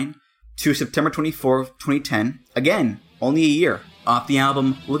 2009 to September 24th, 2010. Again, only a year. Off the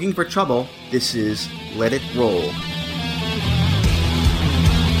album Looking for Trouble, this is Let It Roll.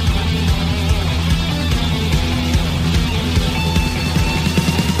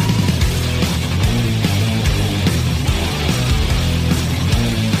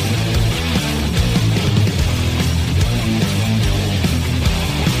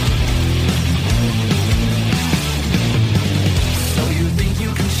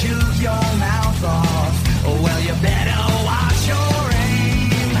 Well, you better watch your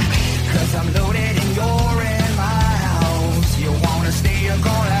aim, 'cause I'm loaded and you're in my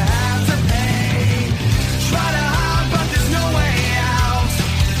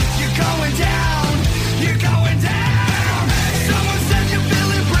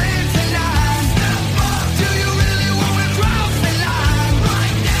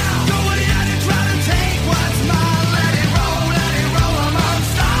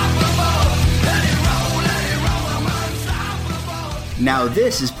Now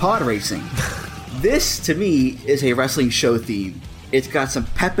this is pod racing. This, to me, is a wrestling show theme. It's got some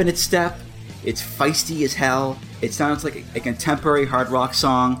pep in its step. It's feisty as hell. It sounds like a contemporary hard rock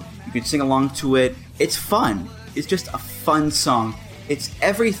song. You can sing along to it. It's fun. It's just a fun song. It's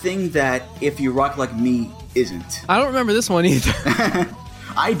everything that If You Rock Like Me isn't. I don't remember this one either.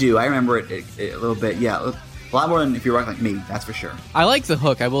 I do. I remember it a little bit. Yeah, a lot more than If You Rock Like Me, that's for sure. I like the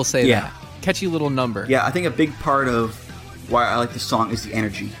hook, I will say Yeah. that. Catchy little number. Yeah, I think a big part of why I like the song is the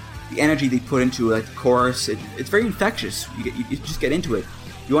energy. The energy they put into like the chorus, it's very infectious. You just get into it.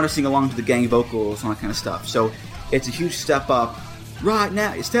 You want to sing along to the gang vocals and all that kind of stuff. So it's a huge step up. Right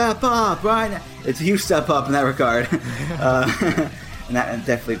now, step up, right now. It's a huge step up in that regard. and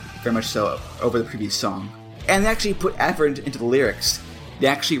definitely very much so over the previous song. And they actually put effort into the lyrics. They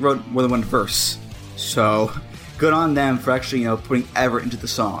actually wrote more than one verse. So good on them for actually, putting effort into the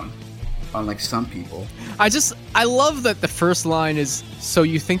song. Unlike some people. I love that the first line is, so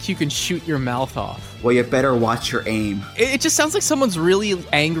you think you can shoot your mouth off. Well, you better watch your aim. It just sounds like someone's really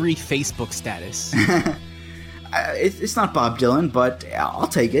angry Facebook status. It's not Bob Dylan, but I'll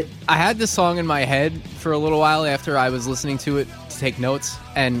take it. I had this song in my head for a little while after I was listening to it to take notes,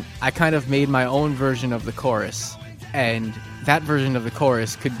 and I kind of made my own version of the chorus. And that version of the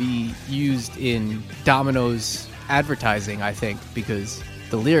chorus could be used in Domino's advertising, I think, because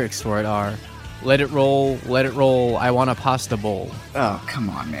the lyrics for it are, let it roll, I want a pasta bowl. Oh, come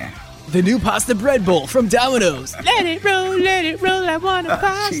on, man. The new pasta bread bowl from Domino's. Let it roll, I want a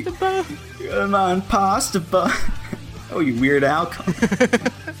pasta bowl. Come on, pasta bowl. Oh, you Weird Al.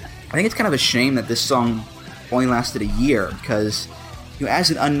 I think it's kind of a shame that this song only lasted a year, because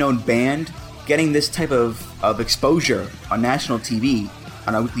as an unknown band, getting this type of exposure on national TV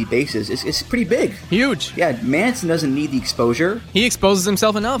on a weekly basis is pretty big. Huge. Yeah, Manson doesn't need the exposure. He exposes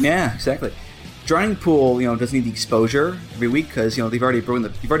himself enough. Yeah, exactly. Drowning Pool, doesn't need the exposure every week because you've already broken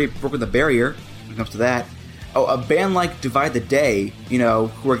the barrier when it comes to that. Oh, a band like Divide the Day,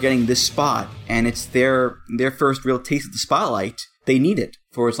 who are getting this spot, and it's their first real taste of the spotlight. They need it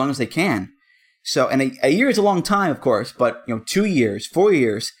for as long as they can. So, and a year is a long time, of course, but 2 years, 4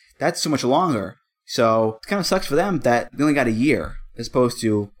 years, that's so much longer. So it kind of sucks for them that they only got a year as opposed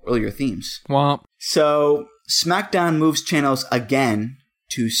to earlier themes. Womp. So SmackDown moves channels again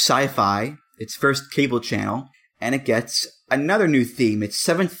to Sci-Fi, its first cable channel, and it gets another new theme, its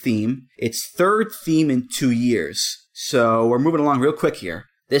 7th theme, its 3rd theme in 2 years. So we're moving along real quick here.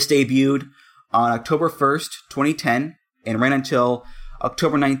 This debuted on October 1st, 2010, and ran until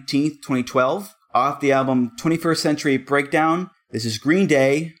October 19th, 2012. Off the album 21st Century Breakdown, this is Green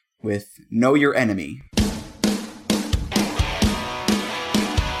Day with Know Your Enemy.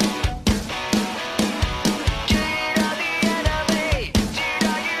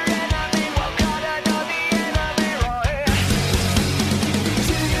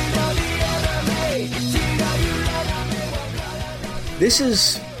 This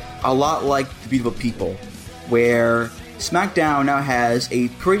is a lot like The Beautiful People, where SmackDown now has a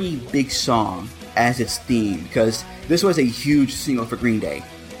pretty big song as its theme, because this was a huge single for Green Day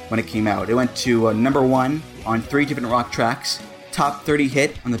when it came out. It went to number 1 on 3 different rock tracks, top 30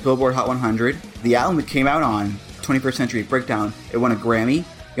 hit on the Billboard Hot 100. The album it came out on, 21st Century Breakdown, it won a Grammy.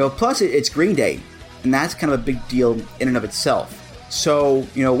 Plus it's Green Day, and that's kind of a big deal in and of itself. So,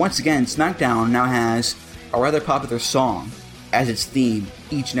 once again, SmackDown now has a rather popular song as its theme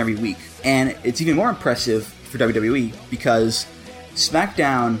each and every week. And it's even more impressive for WWE because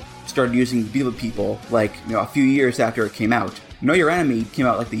SmackDown started using Beautiful People a few years after it came out. Know Your Enemy came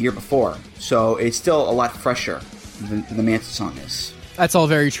out the year before, so it's still a lot fresher than the Manson song is. That's all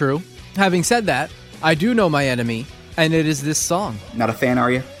very true. Having said that, I do know my enemy, and it is this song. Not a fan, are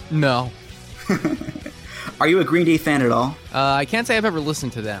you? No. Are you a Green Day fan at all? I can't say I've ever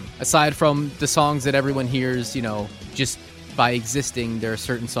listened to them. Aside from the songs that everyone hears, just by existing, there are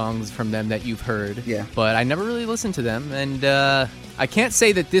certain songs from them that you've heard. Yeah. But I never really listened to them, and I can't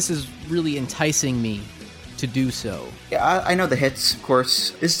say that this is really enticing me to do so. Yeah, I know the hits, of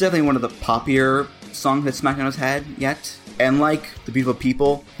course. This is definitely one of the poppier songs that SmackDown has had yet. And like The Beautiful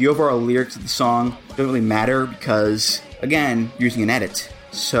People, the overall lyrics of the song don't really matter because, again, you're using an edit.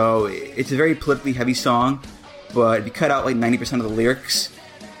 So it's a very politically heavy song, but if you cut out 90% of the lyrics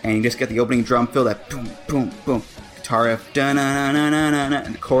and you just get the opening drum fill, that boom, boom, boom, guitar riff, da-na-na-na-na-na,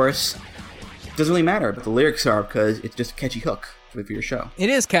 and the chorus, it doesn't really matter, but the lyrics are because it's just a catchy hook for your show. It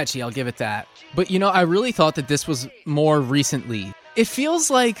is catchy, I'll give it that. But I really thought that this was more recently. It feels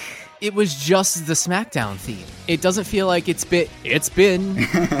like it was just the SmackDown theme. It doesn't feel like it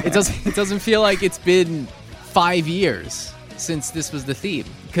doesn't feel like it's been 5 years since this was the theme,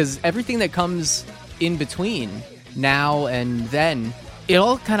 because everything that comes in between now and then, it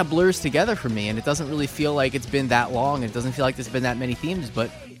all kind of blurs together for me, and it doesn't really feel like it's been that long. It doesn't feel like there's been that many themes,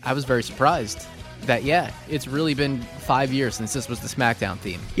 but I was very surprised that, it's really been 5 years since this was the SmackDown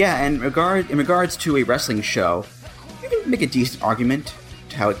theme. Yeah, and in regards to a wrestling show, you can make a decent argument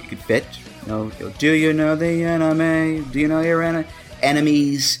to how it could fit. Do you know the enemy? Do you know your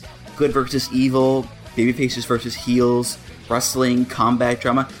enemies? Good versus evil, babyfaces versus heels, wrestling, combat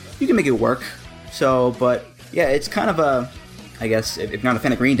drama. You can make it work. So, but yeah, it's kind of a, I guess, if you're not a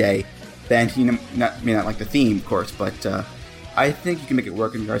fan of Green Day, then you may not like the theme, of course, but I think you can make it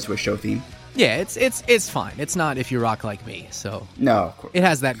work in regards to a show theme. Yeah, it's fine. It's not If You Rock Like Me, so no, of course. It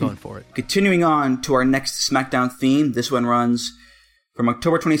has that going for it. Continuing on to our next SmackDown theme, this one runs from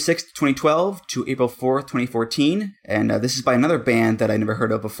October 26th, 2012 to April 4th, 2014, and this is by another band that I never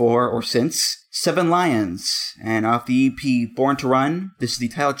heard of before or since, Seven Lions, and off the EP Born to Run, this is the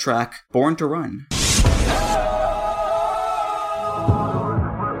title track, Born to Run.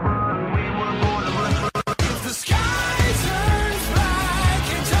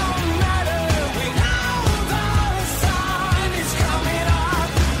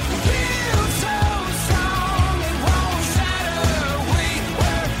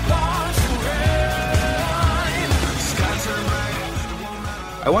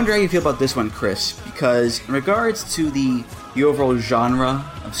 I wonder how you feel about this one, Chris, because in regards to the overall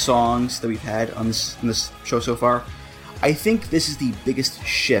genre of songs that we've had on this show so far, I think this is the biggest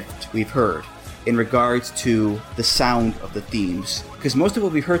shift we've heard in regards to the sound of the themes. Because most of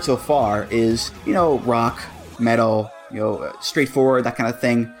what we've heard so far is, rock, metal, straightforward, that kind of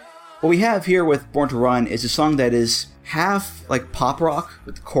thing. What we have here with Born to Run is a song that is half like pop rock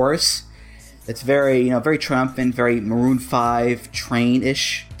with the chorus. It's very, very triumphant, very Maroon 5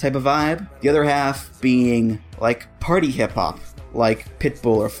 Train-ish type of vibe. The other half being like party hip-hop, like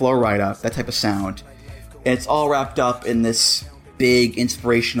Pitbull or Flo Rida, that type of sound. And it's all wrapped up in this big,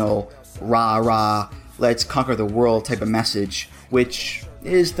 inspirational, rah-rah, let's conquer the world type of message, which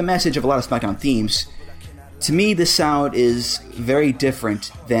is the message of a lot of SmackDown themes. To me, this sound is very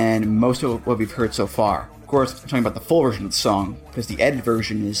different than most of what we've heard so far. Of course, I'm talking about the full version of the song, because the edited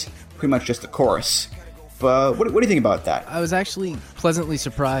version is pretty much just the chorus. But what do you think about that? I was actually pleasantly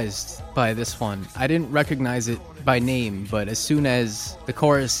surprised by this one. I didn't recognize it by name, but as soon as the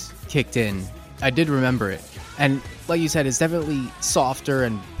chorus kicked in, I did remember it. And like you said, it's definitely softer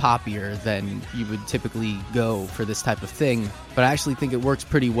and poppier than you would typically go for this type of thing. But I actually think it works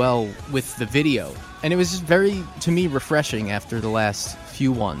pretty well with the video. And it was just very, to me, refreshing after the last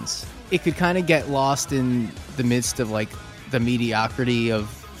few ones. It could kind of get lost in the midst of like the mediocrity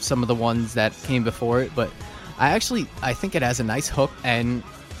of some of the ones that came before it, but I think it has a nice hook, and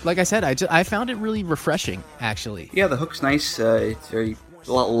like I said, I found it really refreshing, actually. Yeah, the hook's nice. It's a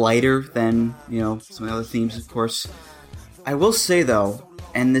lot lighter than some of the other themes, of course. I will say though,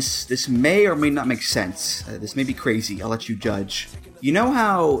 and this may or may not make sense. This may be crazy. I'll let you judge. You know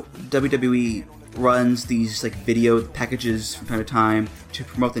how WWE runs these like video packages from time to time to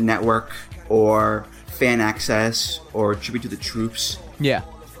promote the network or fan access or tribute to the troops? Yeah.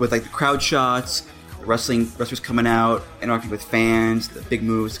 With like the crowd shots, the wrestlers coming out, interacting with fans, the big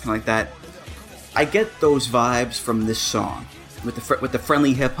moves, kind of like that. I get those vibes from this song, with the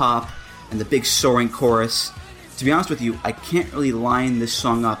friendly hip hop and the big soaring chorus. To be honest with you, I can't really line this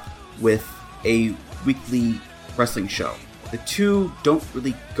song up with a weekly wrestling show. The two don't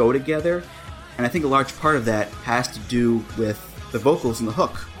really go together, and I think a large part of that has to do with the vocals and the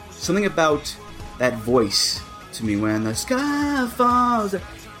hook. Something about that voice to me, when the sky falls,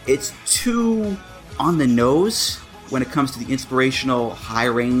 it's too on the nose when it comes to the inspirational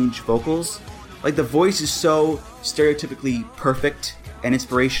high-range vocals. Like, the voice is so stereotypically perfect and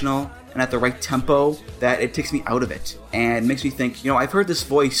inspirational and at the right tempo that it takes me out of it and makes me think, I've heard this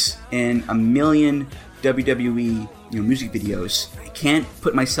voice in a million WWE music videos. I can't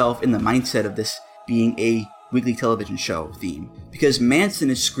put myself in the mindset of this being a weekly television show theme, because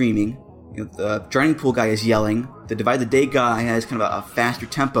Manson is screaming, the drowning pool guy is yelling, the Divide the Day guy has kind of a faster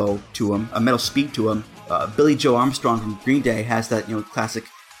tempo to him, a metal speed to him. Billy Joe Armstrong from Green Day has that classic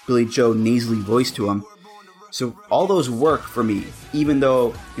Billy Joe nasally voice to him. So all those work for me, even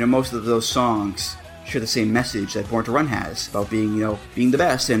though most of those songs share the same message that Born to Run has about being being the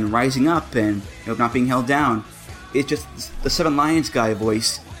best and rising up and not being held down. It's just the Seven Lions guy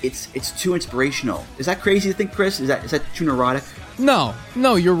voice. It's too inspirational. Is that crazy to think, Chris? Is that too neurotic? No,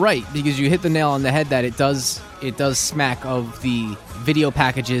 you're right, because you hit the nail on the head that it does smack of the video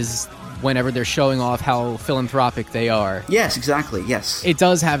packages whenever they're showing off how philanthropic they are. Yes, exactly, yes. It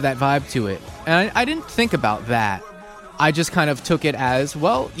does have that vibe to it. And I didn't think about that. I just kind of took it as,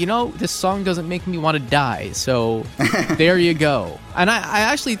 well, this song doesn't make me want to die, so there you go. And I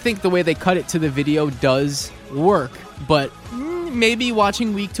actually think the way they cut it to the video does work, but maybe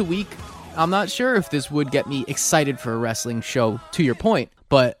watching week to week, I'm not sure if this would get me excited for a wrestling show, to your point,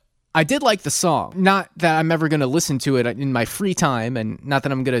 but I did like the song. Not that I'm ever going to listen to it in my free time, and not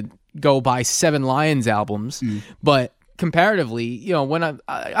that I'm going to go buy 7 Lions albums, but comparatively, when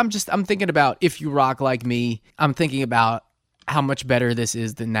I'm thinking about If You Rock Like Me, I'm thinking about how much better this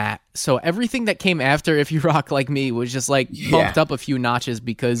is than that. So everything that came after If You Rock Like Me was just like bumped up a few notches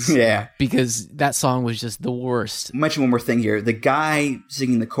because that song was just the worst. I'll mention one more thing here. The guy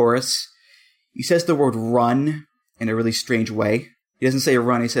singing the chorus, he says the word run in a really strange way. He doesn't say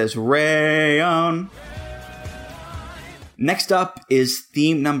run, he says rayon. Next up is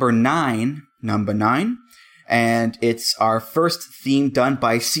theme number 9, and it's our first theme done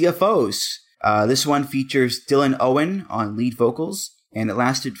by CFOs. This one features Dylan Owen on lead vocals, and it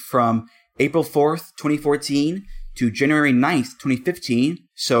lasted from April 4th, 2014 to January 9th, 2015,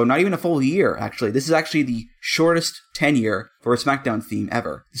 so not even a full year, actually. This is actually the shortest tenure for a SmackDown theme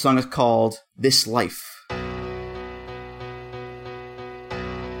ever. The song is called This Life.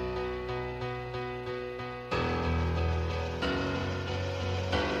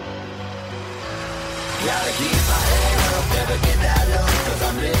 Gotta keep my head up, never get that low, 'cause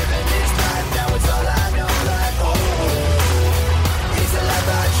I'm living this life, now it's all I know, like, oh, it's a life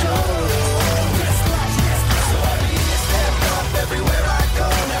I chose. So I need to step up everywhere I go,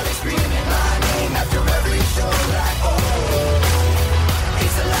 now they screaming my name after every show, like, oh,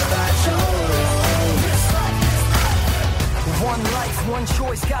 it's a life I chose. One life, one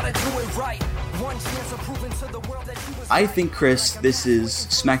choice, gotta do it right. One chance of proving to the world that you was. I think, Chris, this is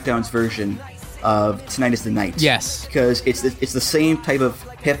SmackDown's version of Tonight is the Night. Yes. Because it's the same type of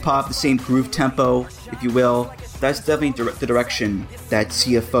hip-hop, the same groove tempo, if you will. That's definitely the direction that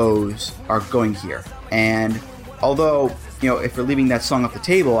CFOs are going here. And although, if we're leaving that song off the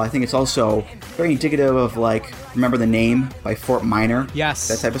table, I think it's also very indicative of, like, Remember the Name by Fort Minor. Yes.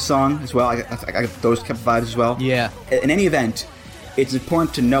 That type of song as well. I got those type of vibes as well. Yeah. In any event, it's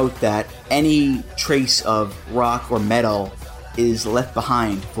important to note that any trace of rock or metal is left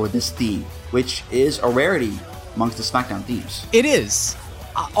behind for this theme, which is a rarity amongst the SmackDown themes. It is.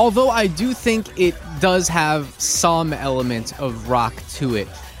 Although I do think it does have some element of rock to it,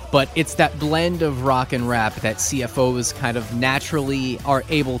 but it's that blend of rock and rap that CFOs kind of naturally are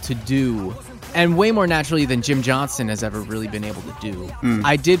able to do, and way more naturally than Jim Johnston has ever really been able to do.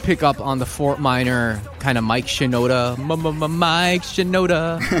 I did pick up on the Fort Minor kind of Mike Shinoda, Mike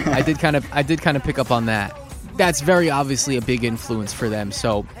Shinoda. I did kind of pick up on that. That's very obviously a big influence for them,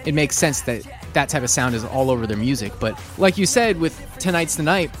 so it makes sense that that type of sound is all over their music. But like you said, with Tonight's the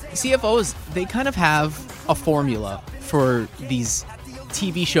Night, CFOs, they kind of have a formula for these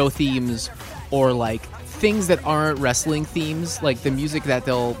TV show themes, or like things that aren't wrestling themes, like the music that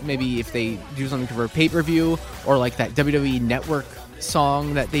they'll, maybe if they do something for a pay-per-view, or like that WWE Network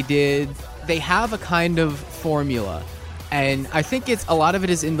song that they did, they have a kind of formula. And I think a lot of it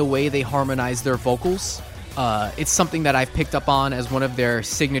is in the way they harmonize their vocals. It's something that I've picked up on as one of their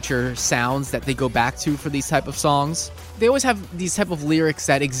signature sounds that they go back to for these type of songs. They always have these type of lyrics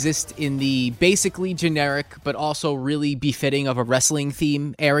that exist in the basically generic but also really befitting of a wrestling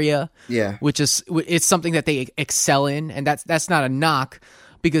theme area. Yeah. It's something that they excel in, and that's not a knock,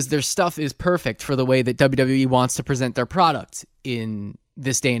 because their stuff is perfect for the way that WWE wants to present their product in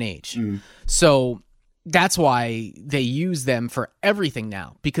this day and age. So that's why they use them for everything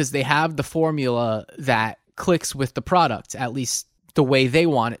now, because they have the formula that clicks with the product, at least the way they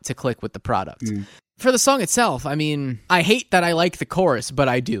want it to click with the product. For the song itself, I mean, I hate that I like the chorus, but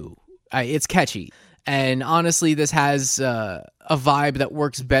I do. It's catchy. And honestly, this has a vibe that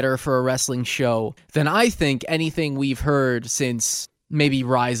works better for a wrestling show than I think anything we've heard since maybe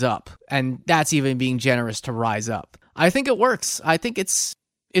Rise Up. And that's even being generous to Rise Up. I think it works. I think it's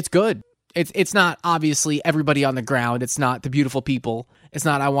good. It's not obviously Everybody on the Ground. It's not The Beautiful People. It's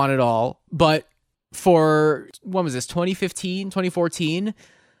not I Want It All. But for, when was this, 2015, 2014?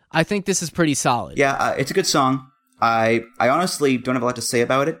 I think this is pretty solid. Yeah, it's a good song. I honestly don't have a lot to say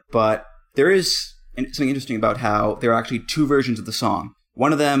about it, but there is something interesting about how there are actually 2 versions of the song.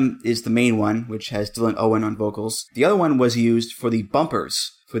 One of them is the main one, which has Dylan Owen on vocals. The other one was used for the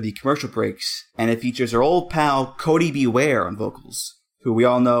bumpers, for the commercial breaks, and it features our old pal Cody Beware on vocals, who we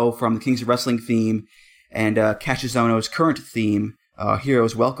all know from the Kings of Wrestling theme and Cassius Ohno's current theme,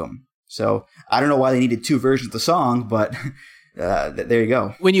 Heroes Welcome. So I don't know why they needed 2 versions of the song, but there you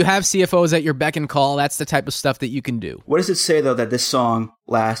go. When you have CFOs at your beck and call, that's the type of stuff that you can do. What does it say, though, that this song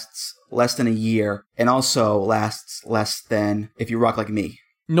lasts less than a year and also lasts less than If You Rock Like Me?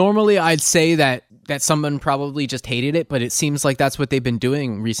 Normally, I'd say that someone probably just hated it, but it seems like that's what they've been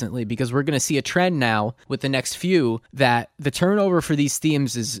doing recently, because we're going to see a trend now with the next few that the turnover for these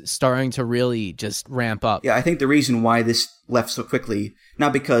themes is starting to really just ramp up. Yeah, I think the reason why this left so quickly,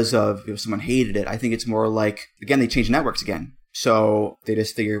 not because of someone hated it, I think it's more like, again, they changed networks again. So they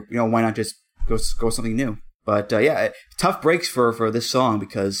just figure, why not just go something new? But yeah, tough breaks for this song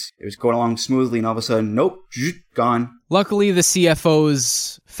because it was going along smoothly and all of a sudden, nope, gone. Luckily, the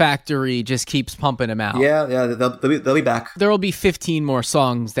CFO's factory just keeps pumping them out. Yeah, they'll be back. There will be 15 more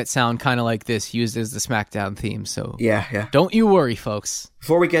songs that sound kind of like this used as the SmackDown theme. So yeah. Don't you worry, folks.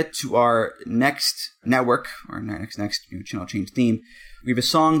 Before we get to our next network, or next channel change theme, we have a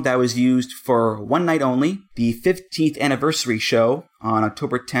song that was used for one night only, the 15th anniversary show on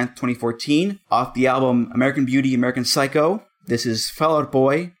October 10th, 2014, off the album American Beauty, American Psycho. This is Fall Out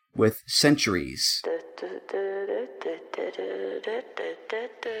Boy with Centuries.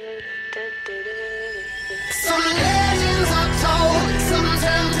 Some legends are told, some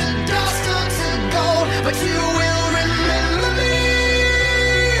turn to dust or to gold, but you will remember me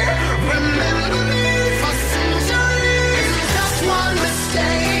for centuries. Just one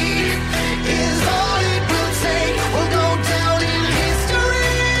mistake is all it will take. We'll go down in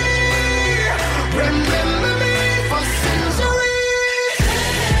history. Remember me for centuries.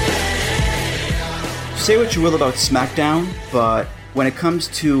 Say what you will about SmackDown, but when it comes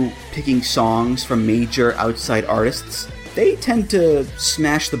to picking songs from major outside artists, they tend to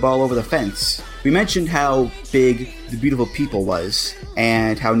smash the ball over the fence. We mentioned how big The Beautiful People was,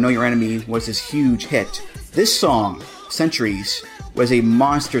 and how Know Your Enemy was this huge hit. This song, Centuries, was a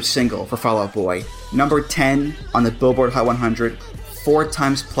monster single for Fall Out Boy. Number 10 on the Billboard Hot 100, 4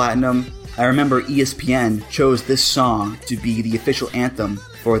 times platinum. I remember ESPN chose this song to be the official anthem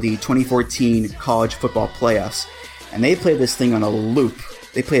for the 2014 college football playoffs. And they played this thing on a loop.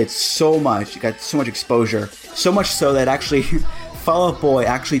 They played it so much. It got so much exposure. So much so that actually Fall Out Boy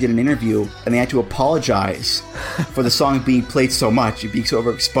actually did an interview and they had to apologize for the song being played so much, it being so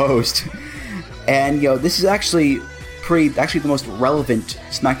overexposed. And, this is actually the most relevant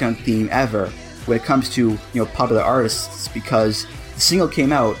SmackDown theme ever when it comes to, popular artists, because the single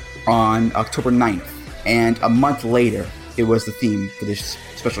came out on October 9th, and a month later, it was the theme for this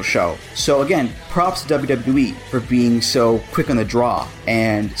special show. So again, props to WWE for being so quick on the draw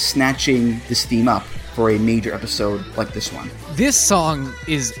and snatching this theme up for a major episode like this one. This song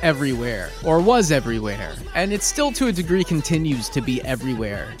is everywhere, or was everywhere, and it still to a degree continues to be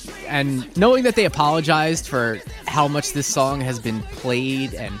everywhere. And knowing that they apologized for how much this song has been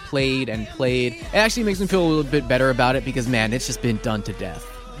played and played and played, it actually makes me feel a little bit better about it, because man, it's just been done to death.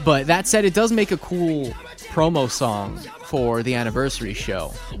 But that said, it does make a cool promo song for the anniversary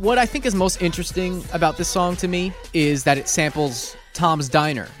show. What I think is most interesting about this song to me is that it samples Tom's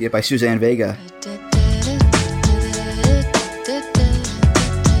Diner. Yeah, by Suzanne Vega.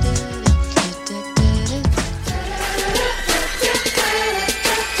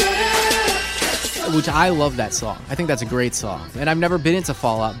 Which I love that song. I think that's a great song. And I've never been into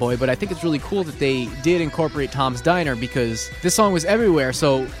Fall Out Boy, but I think it's really cool that they did incorporate Tom's Diner, because this song was everywhere,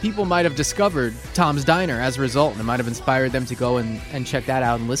 so people might have discovered Tom's Diner as a result, and it might have inspired them to go and check that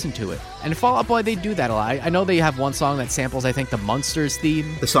out and listen to it. And Fall Out Boy, they do that a lot. I know they have one song that samples, I think, the Munsters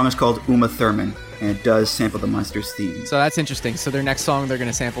theme. The song is called Uma Thurman, and it does sample the Munsters theme. So that's interesting. So their next song, they're going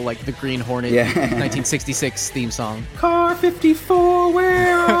to sample, like, the Green Hornet 1966 theme song. Car 54,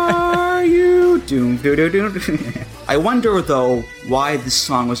 where are you? Doom, doo, doo, doo. I wonder, though, why this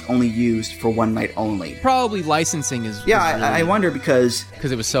song was only used for one night only. Probably licensing is... Yeah, I wonder because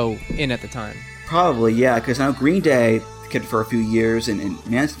it was so in at the time. Probably, yeah, because now Green Day kept it for a few years, and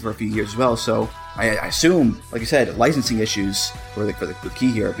Manson for a few years as well, so I assume, like I said, licensing issues were the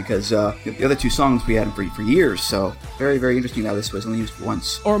key here, because the other two songs we had for years, so very, very interesting how this was only used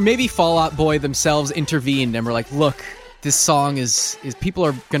once. Or maybe Fall Out Boy themselves intervened and were like, look, this song is people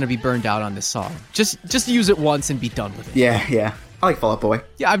are going to be burned out on this song. Just use it once and be done with it. Yeah. I like Fall Out Boy.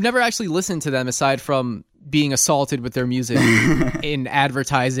 Yeah, I've never actually listened to them aside from being assaulted with their music in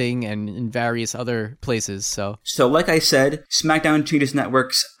advertising and in various other places. So like I said, SmackDown changes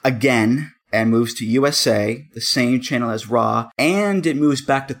networks again and moves to USA, the same channel as Raw, and it moves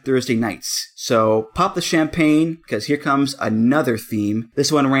back to Thursday nights. So pop the champagne, because here comes another theme.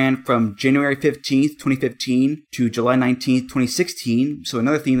 This one ran from January 15th, 2015 to July 19th, 2016. So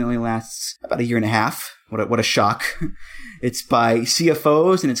another theme that only lasts about a year and a half. What a shock. It's by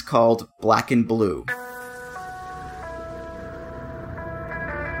CFOs and it's called Black and Blue.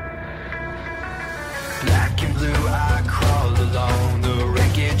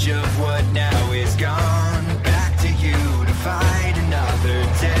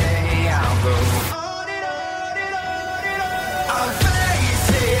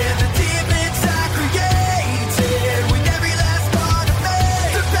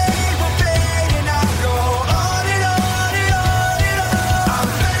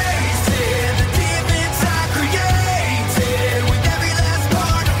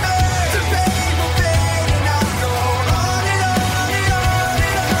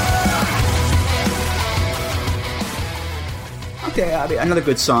 okay, I mean, another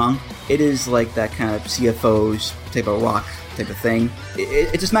good song. It is like that kind of CFOs type of rock type of thing.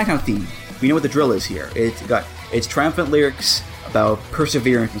 It's a SmackDown theme. We know what the drill is here. It's triumphant lyrics about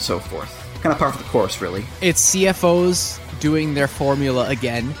perseverance and so forth. Kind of par for the course, really. It's CFOs doing their formula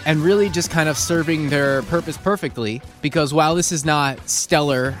again and really just kind of serving their purpose perfectly, because while this is not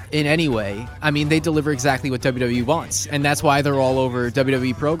stellar in any way, I mean, they deliver exactly what WWE wants, and that's why they're all over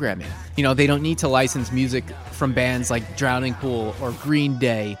WWE programming. You know, they don't need to license music from bands like Drowning Pool or Green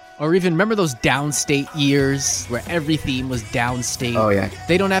Day, or even, remember those downstate years where every theme was downstate? Oh, yeah.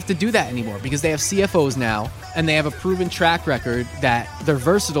 They don't have to do that anymore because they have CFOs now, and they have a proven track record that they're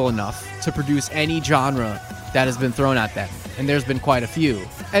versatile enough to produce any genre that has been thrown at them, and there's been quite a few.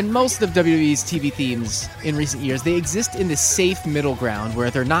 And most of WWE's TV themes in recent years, they exist in this safe middle ground where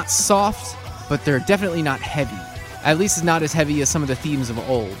they're not soft, but they're definitely not heavy. At least it's not as heavy as some of the themes of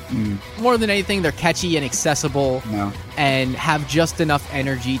old. More than anything, they're catchy and accessible, and have just enough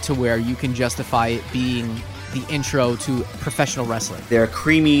energy to where you can justify it being the intro to professional wrestling. They're a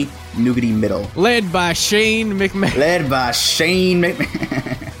creamy, nougaty middle. Led by Shane McMahon.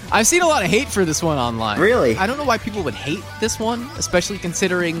 I've seen a lot of hate for this one online. Really? I don't know why people would hate this one, especially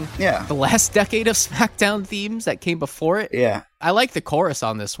considering the last decade of SmackDown themes that came before it. Yeah. I like the chorus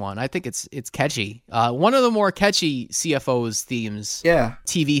on this one. I think it's catchy. One of the more catchy CFO's themes. Yeah.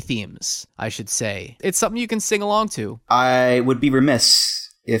 TV themes, I should say. It's something you can sing along to. I would be remiss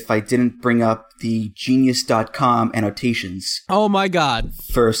if I didn't bring up the Genius.com annotations. Oh my God.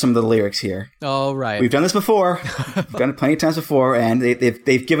 For some of the lyrics here. Oh, right. We've done this before. We've done it plenty of times before, and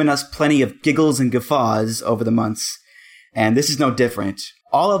they've given us plenty of giggles and guffaws over the months. And this is no different.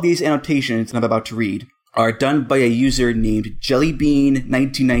 All of these annotations I'm about to read are done by a user named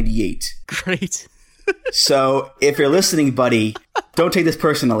Jellybean1998. Great. So if you're listening, buddy, don't take this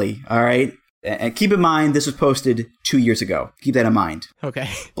personally, all right? And keep in mind, this was posted 2 years ago. Keep that in mind. Okay.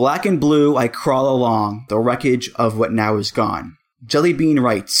 Black and blue, I crawl along the wreckage of what now is gone. Jellybean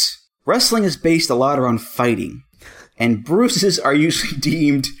writes, wrestling is based a lot around fighting, and bruises are usually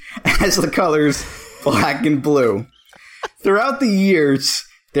deemed as the colors black and blue. Throughout the years,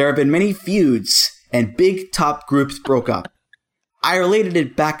 there have been many feuds, and big top groups broke up. I related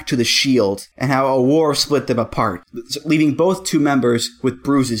it back to the Shield and how a war split them apart, leaving both two members with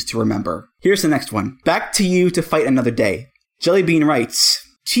bruises to remember. Here's the next one. Back to you to fight another day. Jellybean writes,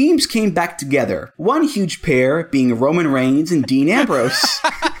 teams came back together, one huge pair being Roman Reigns and Dean Ambrose.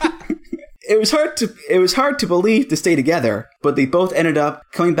 It was hard to believe to stay together, but they both ended up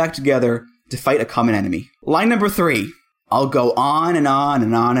coming back together to fight a common enemy. Line number 3. I'll go on and on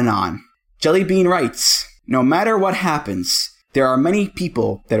and on and on. Jellybean writes, no matter what happens, there are many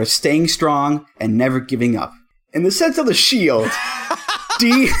people that are staying strong and never giving up. In the sense of the Shield,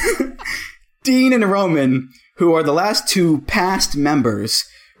 Dean and Roman, who are the last two past members,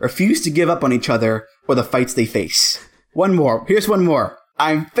 refuse to give up on each other or the fights they face. One more. Here's one more.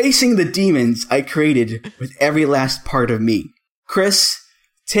 I'm facing the demons I created with every last part of me. Chris,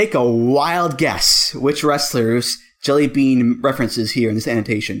 take a wild guess which wrestlers Jellybean references here in this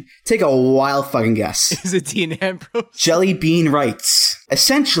annotation. Take a wild fucking guess. Is it Dean Ambrose? Jellybean writes,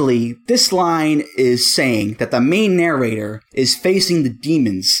 essentially, this line is saying that the main narrator is facing the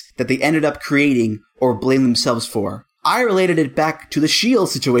demons that they ended up creating or blame themselves for. I related it back to the Shield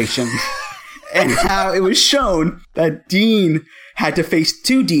situation and how it was shown that Dean had to face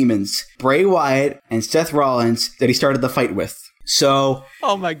two demons, Bray Wyatt and Seth Rollins, that he started the fight with. So...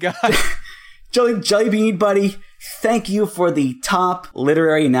 oh my God. Jellybean, buddy, thank you for the top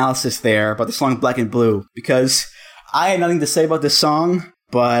literary analysis there about the song Black and Blue, because I had nothing to say about this song,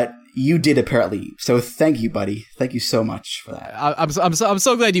 but you did apparently. So thank you, buddy. Thank you so much for that. I'm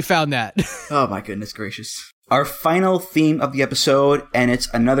so glad you found that. Oh my goodness gracious. Our final theme of the episode, and it's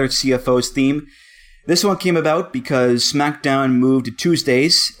another CFO's theme. This one came about because SmackDown moved to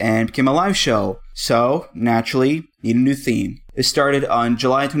Tuesdays and became a live show. So, naturally, need a new theme. It started on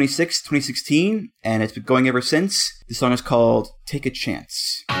July 26, 2016, and it's been going ever since. The song is called Take a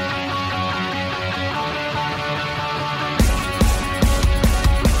Chance.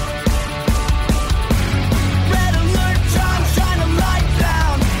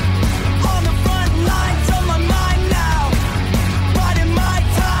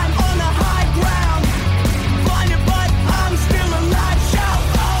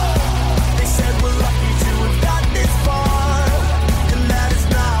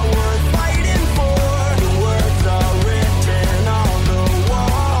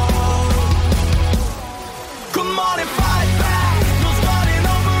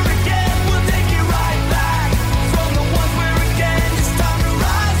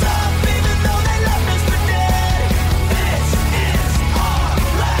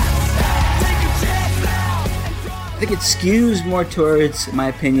 it skews more towards, in my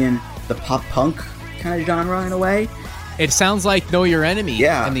opinion, the pop punk kind of genre in a way. It sounds like Know Your Enemy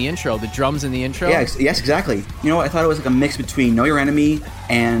Yeah. in the intro, the drums in the intro. Yeah, yes, exactly. You know what? I thought it was like a mix between Know Your Enemy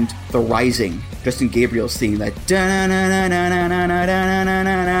and The Rising, Justin Gabriel's theme. That that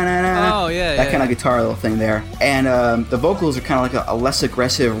kind of guitar little thing there. And the vocals are kind of like a less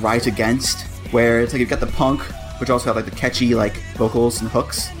aggressive Rise Against, where it's like you've got the punk, which also have like the catchy like vocals and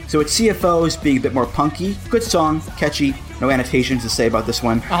hooks. So it's CFOs being a bit more punky. Good song, catchy. No annotations to say about this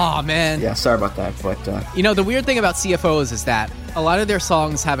one. Oh, man. Yeah, sorry about that, but You know, the weird thing about CFOs is that a lot of their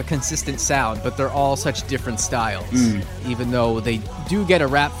songs have a consistent sound, but they're all such different styles. Even though they do get a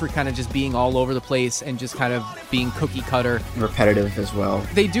rap for kind of just being all over the place and just kind of being cookie cutter. repetitive as well.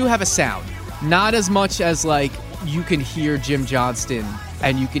 They do have a sound. Not as much as, like, you can hear Jim Johnston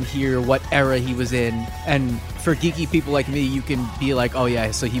and you can hear what era he was in. And for geeky people like me, you can be like, oh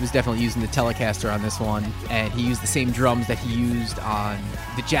yeah, so he was definitely using the Telecaster on this one. And he used the same drums that he used on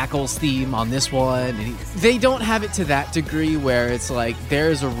the Jackals theme on this one. And they don't have it to that degree where it's like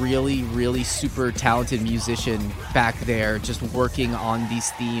there's a really, really super talented musician back there just working on these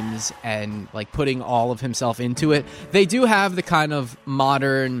themes and like putting all of himself into it. They do have the kind of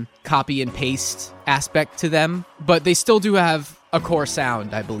modern copy and paste aspect to them, but they still do have a core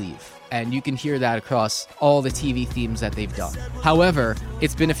sound, I believe. And you can hear that across all the TV themes that they've done. However,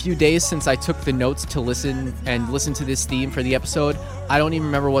 it's been a few days since I took the notes to listen to this theme for the episode. I don't even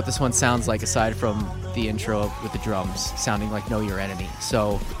remember what this one sounds like aside from the intro with the drums sounding like Know Your Enemy.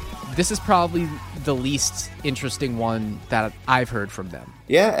 So this is probably the least interesting one that I've heard from them.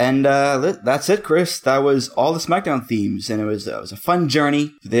 Yeah, and that's it, Chris. That was all the SmackDown themes, and it was a fun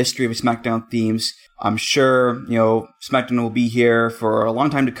journey through the history of SmackDown themes. I'm sure, SmackDown will be here for a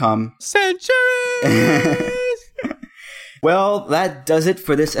long time to come. Centuries! Well, that does it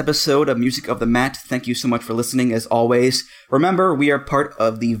for this episode of Music of the Mat. Thank you so much for listening, as always. Remember, we are part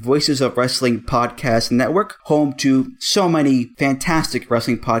of the Voices of Wrestling Podcast Network, home to so many fantastic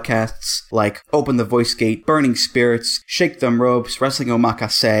wrestling podcasts like Open the Voice Gate, Burning Spirits, Shake Them Ropes, Wrestling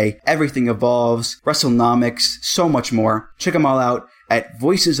Omakase, Everything Evolves, WrestleNomics, so much more. Check them all out at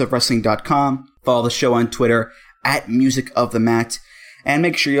voicesofwrestling.com. Follow the show on Twitter at Music of the Mat. And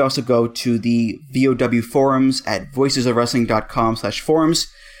make sure you also go to the VOW forums at voicesofwrestling.com/forums.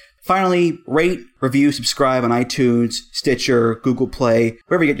 Finally, rate, review, subscribe on iTunes, Stitcher, Google Play,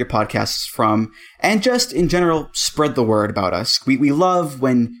 wherever you get your podcasts from. And just in general, spread the word about us. We love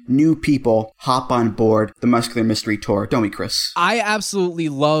when new people hop on board the Muscular Mystery Tour, don't we, Chris? I absolutely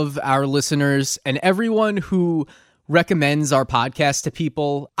love our listeners and everyone who recommends our podcast to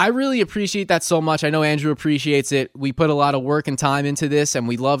people. I really appreciate that so much. I know Andrew appreciates it. We put a lot of work and time into this, and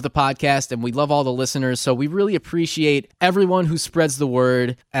we love the podcast, and we love all the listeners. So we really appreciate everyone who spreads the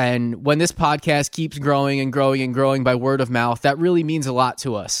word. And when this podcast keeps growing and growing and growing by word of mouth, that really means a lot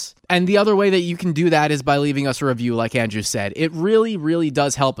to us. And the other way that you can do that is by leaving us a review, like Andrew said. It really, really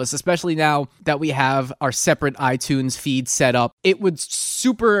does help us, especially now that we have our separate iTunes feed set up. It would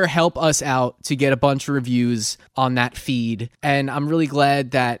super help us out to get a bunch of reviews on that feed. And I'm really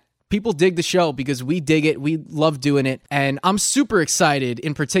glad that people dig the show because we dig it. We love doing it. And I'm super excited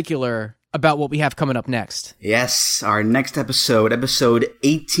in particular about what we have coming up next. Yes, our next episode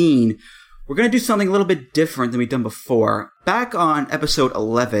 18. We're going to do something a little bit different than we've done before. Back on episode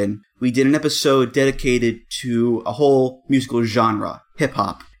 11, we did an episode dedicated to a whole musical genre,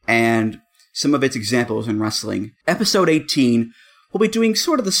 hip-hop, and some of its examples in wrestling. Episode 18, we'll be doing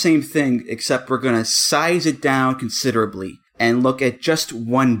sort of the same thing, except we're going to size it down considerably and look at just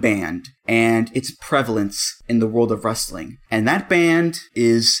one band and its prevalence in the world of wrestling. And that band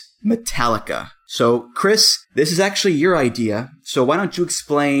is Metallica. So, Chris, this is actually your idea, so why don't you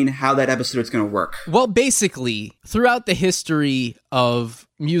explain how that episode is going to work? Well, basically, throughout the history of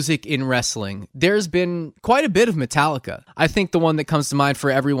music in wrestling, there's been quite a bit of Metallica. I think the one that comes to mind for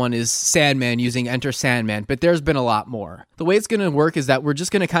everyone is Sandman using Enter Sandman, but there's been a lot more. The way it's going to work is that we're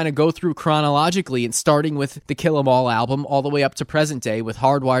just going to kind of go through chronologically and starting with the Kill 'Em All album all the way up to present day with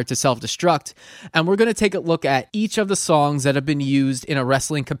Hardwired to Self-Destruct, and we're going to take a look at each of the songs that have been used in a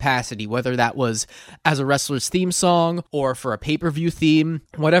wrestling capacity, whether that was as a wrestler's theme song or for a pay-per-view theme,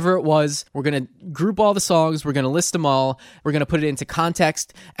 whatever it was. We're going to group all the songs, we're going to list them all, we're going to put it into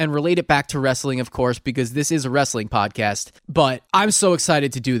context and relate it back to wrestling, of course, because this is a wrestling podcast. But I'm so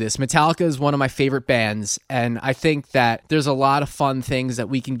excited to do this. Metallica is one of my favorite bands, and I think that there's a lot of fun things that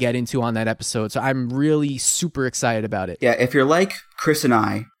we can get into on that episode, so I'm really super excited about it. Yeah, if you're like Chris and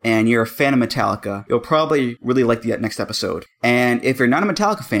I, and you're a fan of Metallica, you'll probably really like the next episode. And if you're not a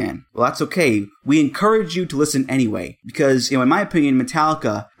Metallica fan, well, that's okay. We encourage you to listen anyway, because, in my opinion,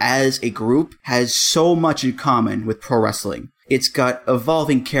 Metallica as a group has so much in common with pro wrestling. It's got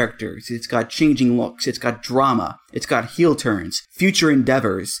evolving characters, it's got changing looks, it's got drama, it's got heel turns, future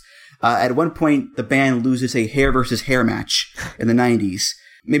endeavors. At one point, the band loses a hair versus hair match in the 90s.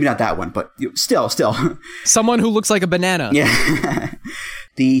 Maybe not that one, but still. Someone who looks like a banana. Yeah.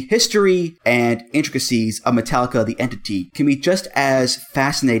 The history and intricacies of Metallica, the entity, can be just as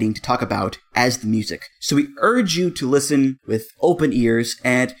fascinating to talk about as the music. So we urge you to listen with open ears,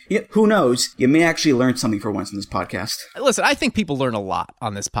 and who knows, you may actually learn something for once in this podcast. Listen, I think people learn a lot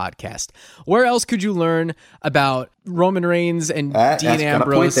on this podcast. Where else could you learn about Roman Reigns and Dean Ambrose? Got a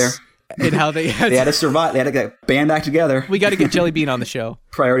point there. And how they had to survive. They had to get band back together. We got to get Jelly Bean on the show.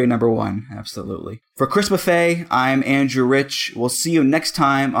 Priority number one. Absolutely. For Chris Buffet, I'm Andrew Rich. We'll see you next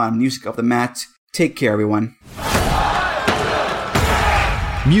time on Music of the Mat. Take care, everyone.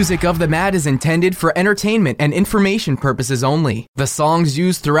 Music of the Mat is intended for entertainment and information purposes only. The songs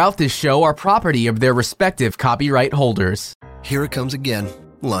used throughout this show are property of their respective copyright holders. Here it comes again.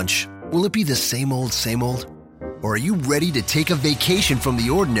 Lunch. Will it be the same old, same old? Or are you ready to take a vacation from the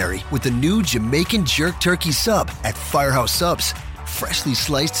ordinary with the new Jamaican Jerk Turkey Sub at Firehouse Subs? Freshly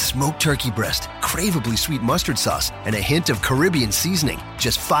sliced smoked turkey breast, craveably sweet mustard sauce, and a hint of Caribbean seasoning.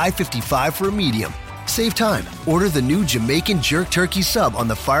 Just $5.55 for a medium. Save time. Order the new Jamaican Jerk Turkey Sub on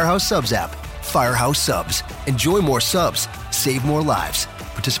the Firehouse Subs app. Firehouse Subs. Enjoy more subs. Save more lives.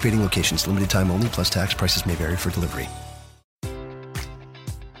 Participating locations. Limited time only, plus tax. Prices may vary for delivery.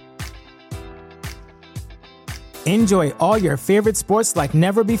 Enjoy all your favorite sports like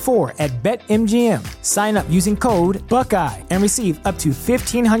never before at BetMGM. Sign up using code Buckeye and receive up to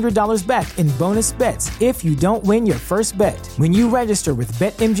 $1,500 back in bonus bets if you don't win your first bet. When you register with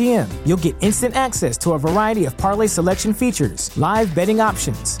BetMGM, you'll get instant access to a variety of parlay selection features, live betting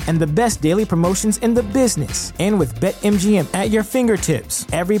options, and the best daily promotions in the business. And with BetMGM at your fingertips,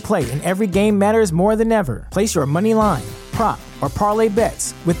 every play and every game matters more than ever. Place your money line, prop, or parlay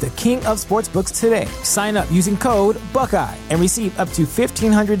bets with the king of sportsbooks today. Sign up using code Buckeye and receive up to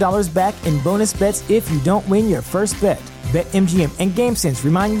 $1,500 back in bonus bets if you don't win your first bet. BetMGM and GameSense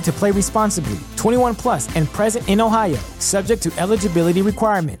remind you to play responsibly. 21 plus and present in Ohio, subject to eligibility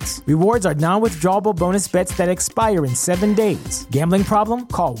requirements. Rewards are non-withdrawable bonus bets that expire in 7 days. Gambling problem?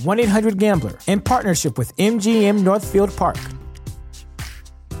 Call 1-800-GAMBLER in partnership with MGM Northfield Park.